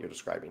think, to what you're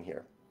describing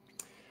here.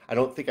 I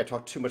don't think I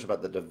talked too much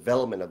about the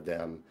development of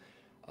them,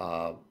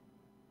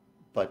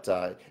 But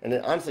and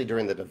then honestly,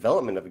 during the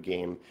development of a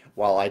game,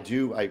 while I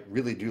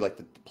really do like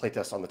the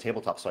playtest on the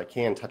tabletop, so I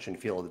can touch and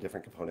feel the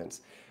different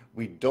components.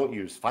 We don't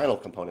use final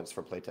components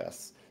for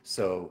playtests,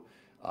 so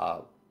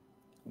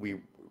we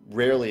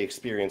rarely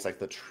experience like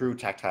the true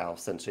tactile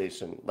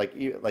sensation,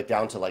 like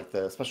down to like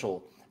the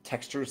special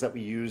textures that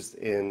we use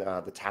in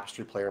the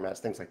Tapestry player mats,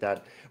 things like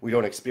that. We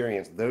don't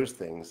experience those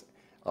things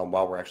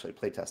while we're actually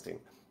playtesting,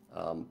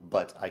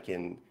 but I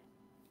can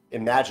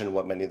imagine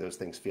what many of those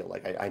things feel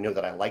like. I know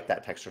that I like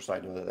that texture, so I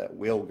know that that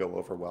will go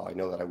over well. I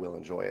know that I will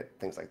enjoy it,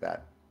 things like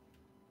that.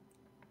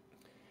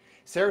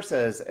 Sarah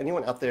says,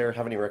 anyone out there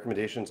have any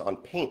recommendations on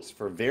paints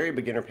for very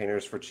beginner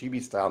painters for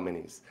chibi style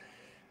minis?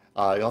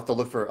 You'll have to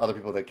look for other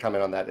people that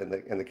comment on that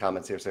in the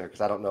comments here, Sarah,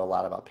 because I don't know a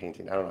lot about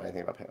painting. I don't know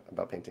anything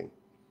about painting.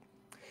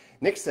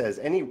 Nick says,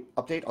 any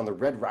update on the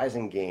Red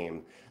Rising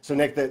game? So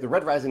Nick, the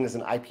Red Rising is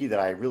an IP that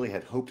I really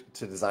had hoped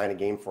to design a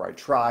game for. I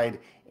tried,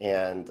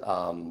 and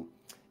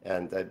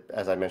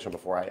as I mentioned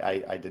before,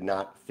 I did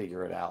not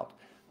figure it out.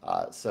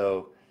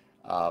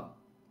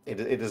 It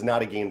is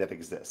not a game that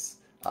exists.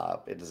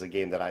 It is a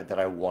game that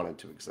I wanted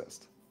to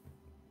exist.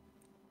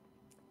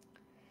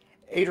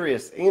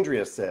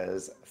 Andrea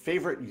says,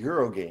 favorite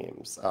Euro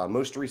games,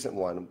 most recent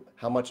one,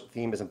 how much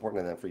theme is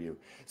important in them for you?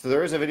 So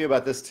there is a video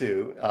about this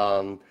too.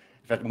 In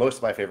fact, most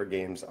of my favorite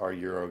games are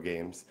Euro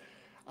games.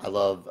 I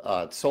love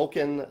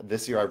Tzolk'in.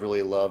 This year I've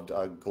really loved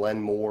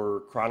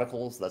Glenmore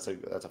Chronicles. That's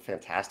a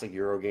fantastic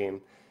Euro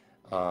game.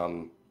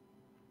 How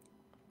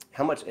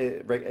much,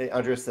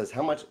 Andrea says,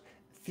 how much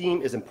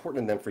theme is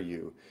important in them for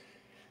you?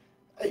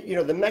 You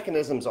know, the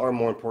mechanisms are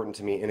more important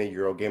to me in a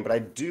Euro game, but I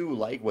do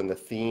like when the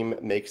theme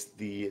makes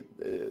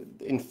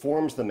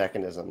informs the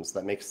mechanisms.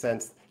 That makes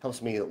sense,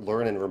 helps me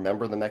learn and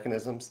remember the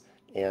mechanisms,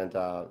 and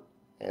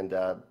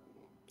it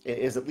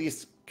is at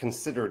least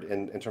considered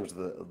in terms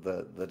of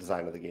the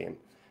design of the game.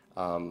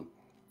 I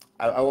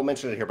won't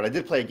mention it here, but I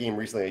did play a game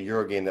recently, a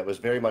Euro game that was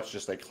very much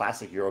just a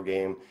classic Euro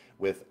game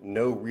with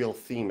no real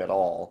theme at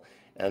all.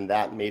 And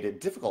that made it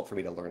difficult for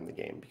me to learn the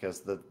game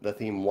because the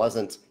theme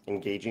wasn't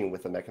engaging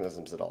with the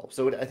mechanisms at all.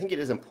 So I think it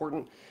is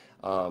important,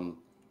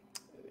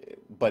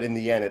 but in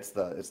the end, it's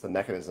the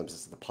mechanisms,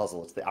 it's the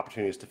puzzle, it's the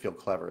opportunities to feel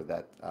clever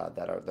that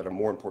are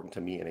more important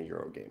to me in a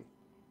Euro game.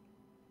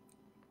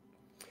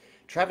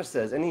 Travis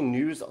says, any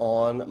news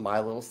on My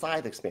Little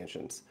Scythe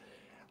expansions?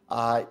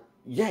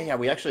 Yeah,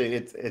 we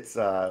actually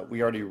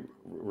we already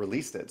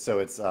released it, so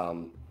it's.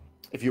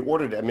 If you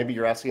ordered it, maybe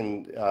you're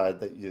asking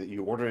that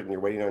you ordered it and you're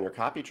waiting on your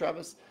copy,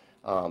 Travis.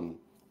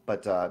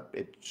 But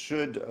it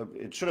should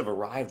have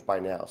arrived by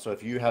now. So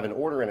if you have an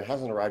order and it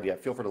hasn't arrived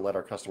yet, feel free to let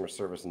our customer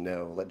service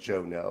know, let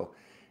Joe know,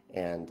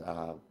 and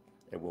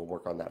it will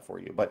work on that for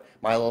you. But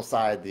My Little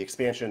Scythe, the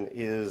expansion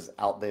is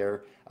out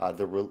there.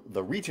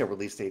 The retail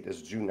release date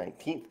is June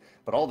 19th,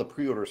 but all the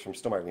pre-orders from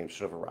Stonemaier Games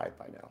should have arrived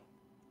by now.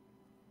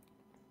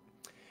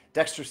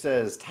 Dexter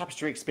says,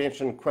 Tapestry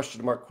expansion,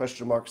 question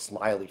mark,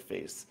 smiley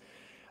face.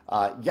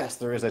 Yes,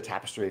 there is a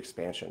Tapestry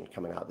expansion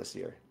coming out this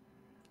year.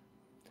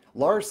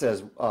 Lars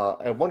says,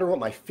 I wonder what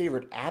my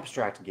favorite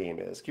abstract game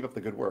is. Keep up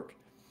the good work.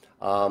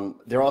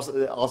 There's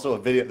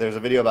a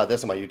video about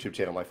this on my YouTube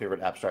channel, my favorite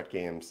abstract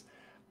games.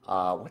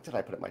 What did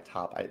I put at my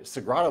top?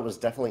 Sagrada was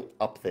definitely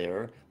up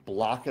there.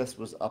 Blockus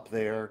was up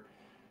there.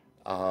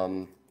 Let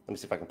me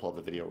see if I can pull up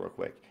the video real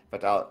quick.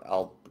 But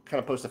I'll kind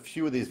of post a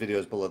few of these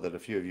videos below that a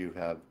few of you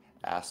have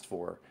asked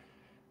for.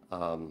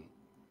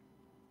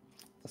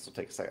 This will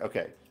take a second.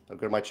 Okay. I'll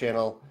go to my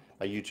channel,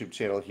 my YouTube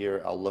channel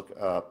here. I'll look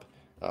up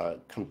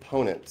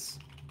components,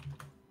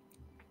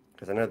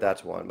 because I know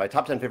that's one. My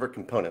top 10 favorite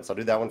components. I'll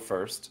do that one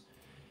first.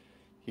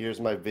 Here's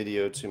my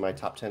video to my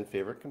top 10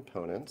 favorite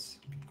components.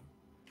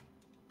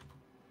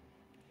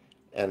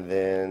 And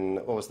then,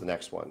 what was the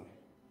next one?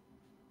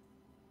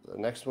 The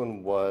next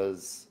one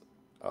was,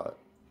 the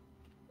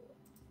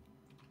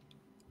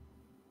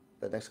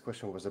next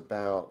question was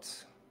about,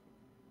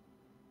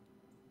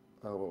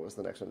 what was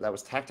the next one? That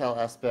was tactile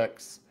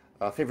aspects.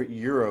 Favorite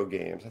Euro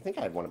games. I think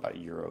I had one about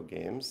Euro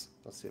games.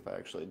 Let's see if I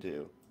actually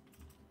do.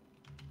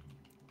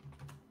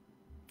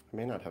 I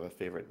may not have a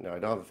favorite. No, I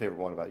don't have a favorite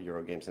one about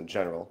Euro games in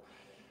general.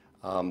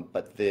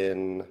 But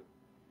then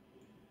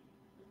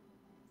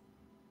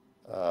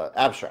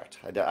abstract.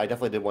 I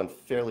definitely did one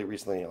fairly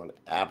recently on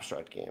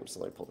abstract games. So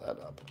let me pull that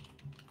up.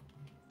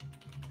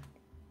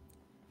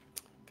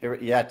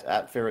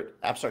 Favorite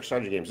abstract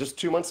strategy games. Just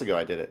 2 months ago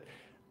I did it.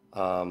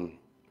 Some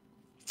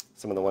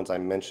of the ones I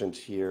mentioned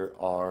here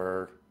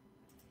are.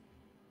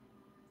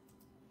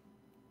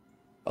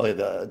 Oh, yeah,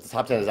 the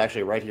top 10 is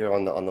actually right here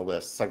on the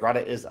list.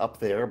 Sagrada is up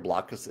there.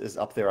 Blockus is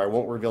up there. I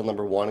won't reveal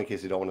number 1 in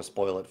case you don't want to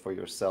spoil it for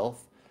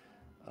yourself.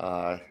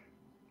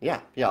 Yeah,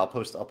 I'll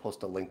post a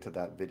link to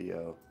that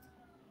video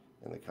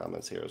in the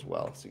comments here as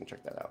well, so you can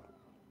check that out.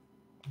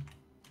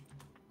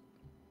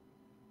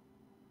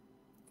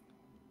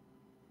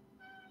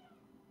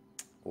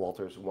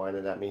 Walter's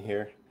whining at me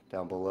here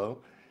down below.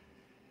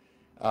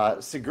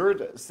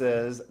 Sigurd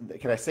says,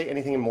 can I say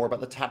anything more about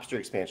the Tapestry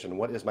expansion?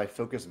 What is my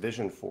focus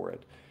vision for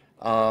it?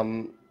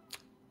 I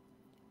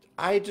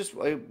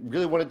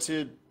really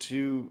wanted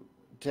to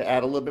to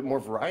add a little bit more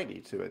variety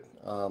to it.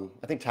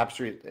 I think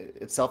Tapestry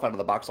itself out of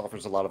the box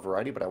offers a lot of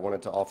variety, but I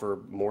wanted to offer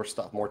more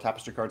stuff, more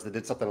Tapestry cards that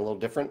did something a little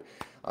different.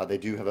 They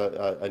do have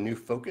a new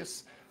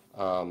focus.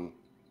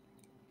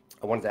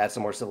 I wanted to add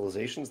some more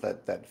civilizations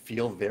that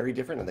feel very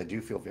different, and they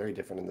do feel very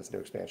different in this new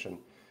expansion.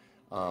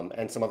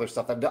 And some other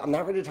stuff that I'm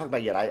not ready to talk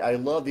about yet. I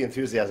love the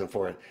enthusiasm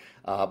for it,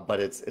 but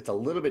it's a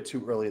little bit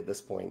too early at this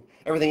point.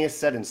 Everything is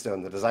set in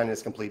stone. The design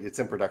is complete. It's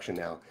in production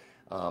now.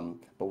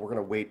 But we're going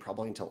to wait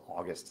probably until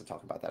August to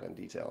talk about that in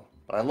detail.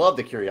 But I love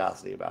the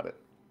curiosity about it.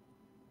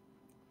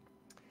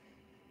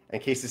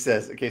 And Casey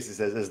says,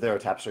 is there a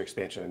Tapestry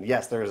expansion? And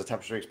yes, there is a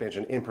Tapestry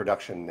expansion in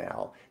production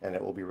now, and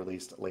it will be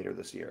released later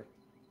this year.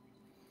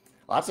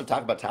 Lots of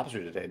talk about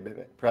Tapestry today.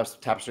 Perhaps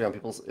Tapestry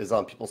is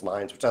on people's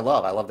minds, which I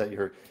love. I love that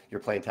you're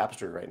playing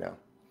Tapestry right now.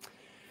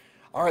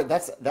 All right,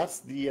 that's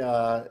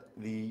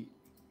the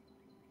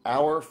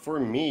hour for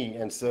me,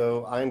 and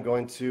so I'm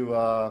going to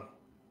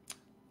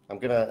I'm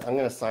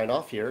gonna sign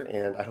off here,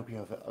 and I hope you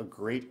have a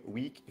great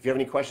week. If you have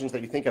any questions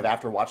that you think of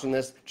after watching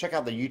this, check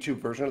out the YouTube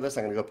version of this.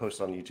 I'm gonna go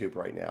post it on YouTube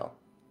right now.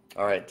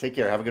 All right, take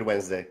care. Have a good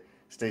Wednesday.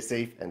 Stay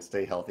safe and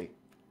stay healthy.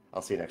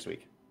 I'll see you next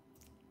week.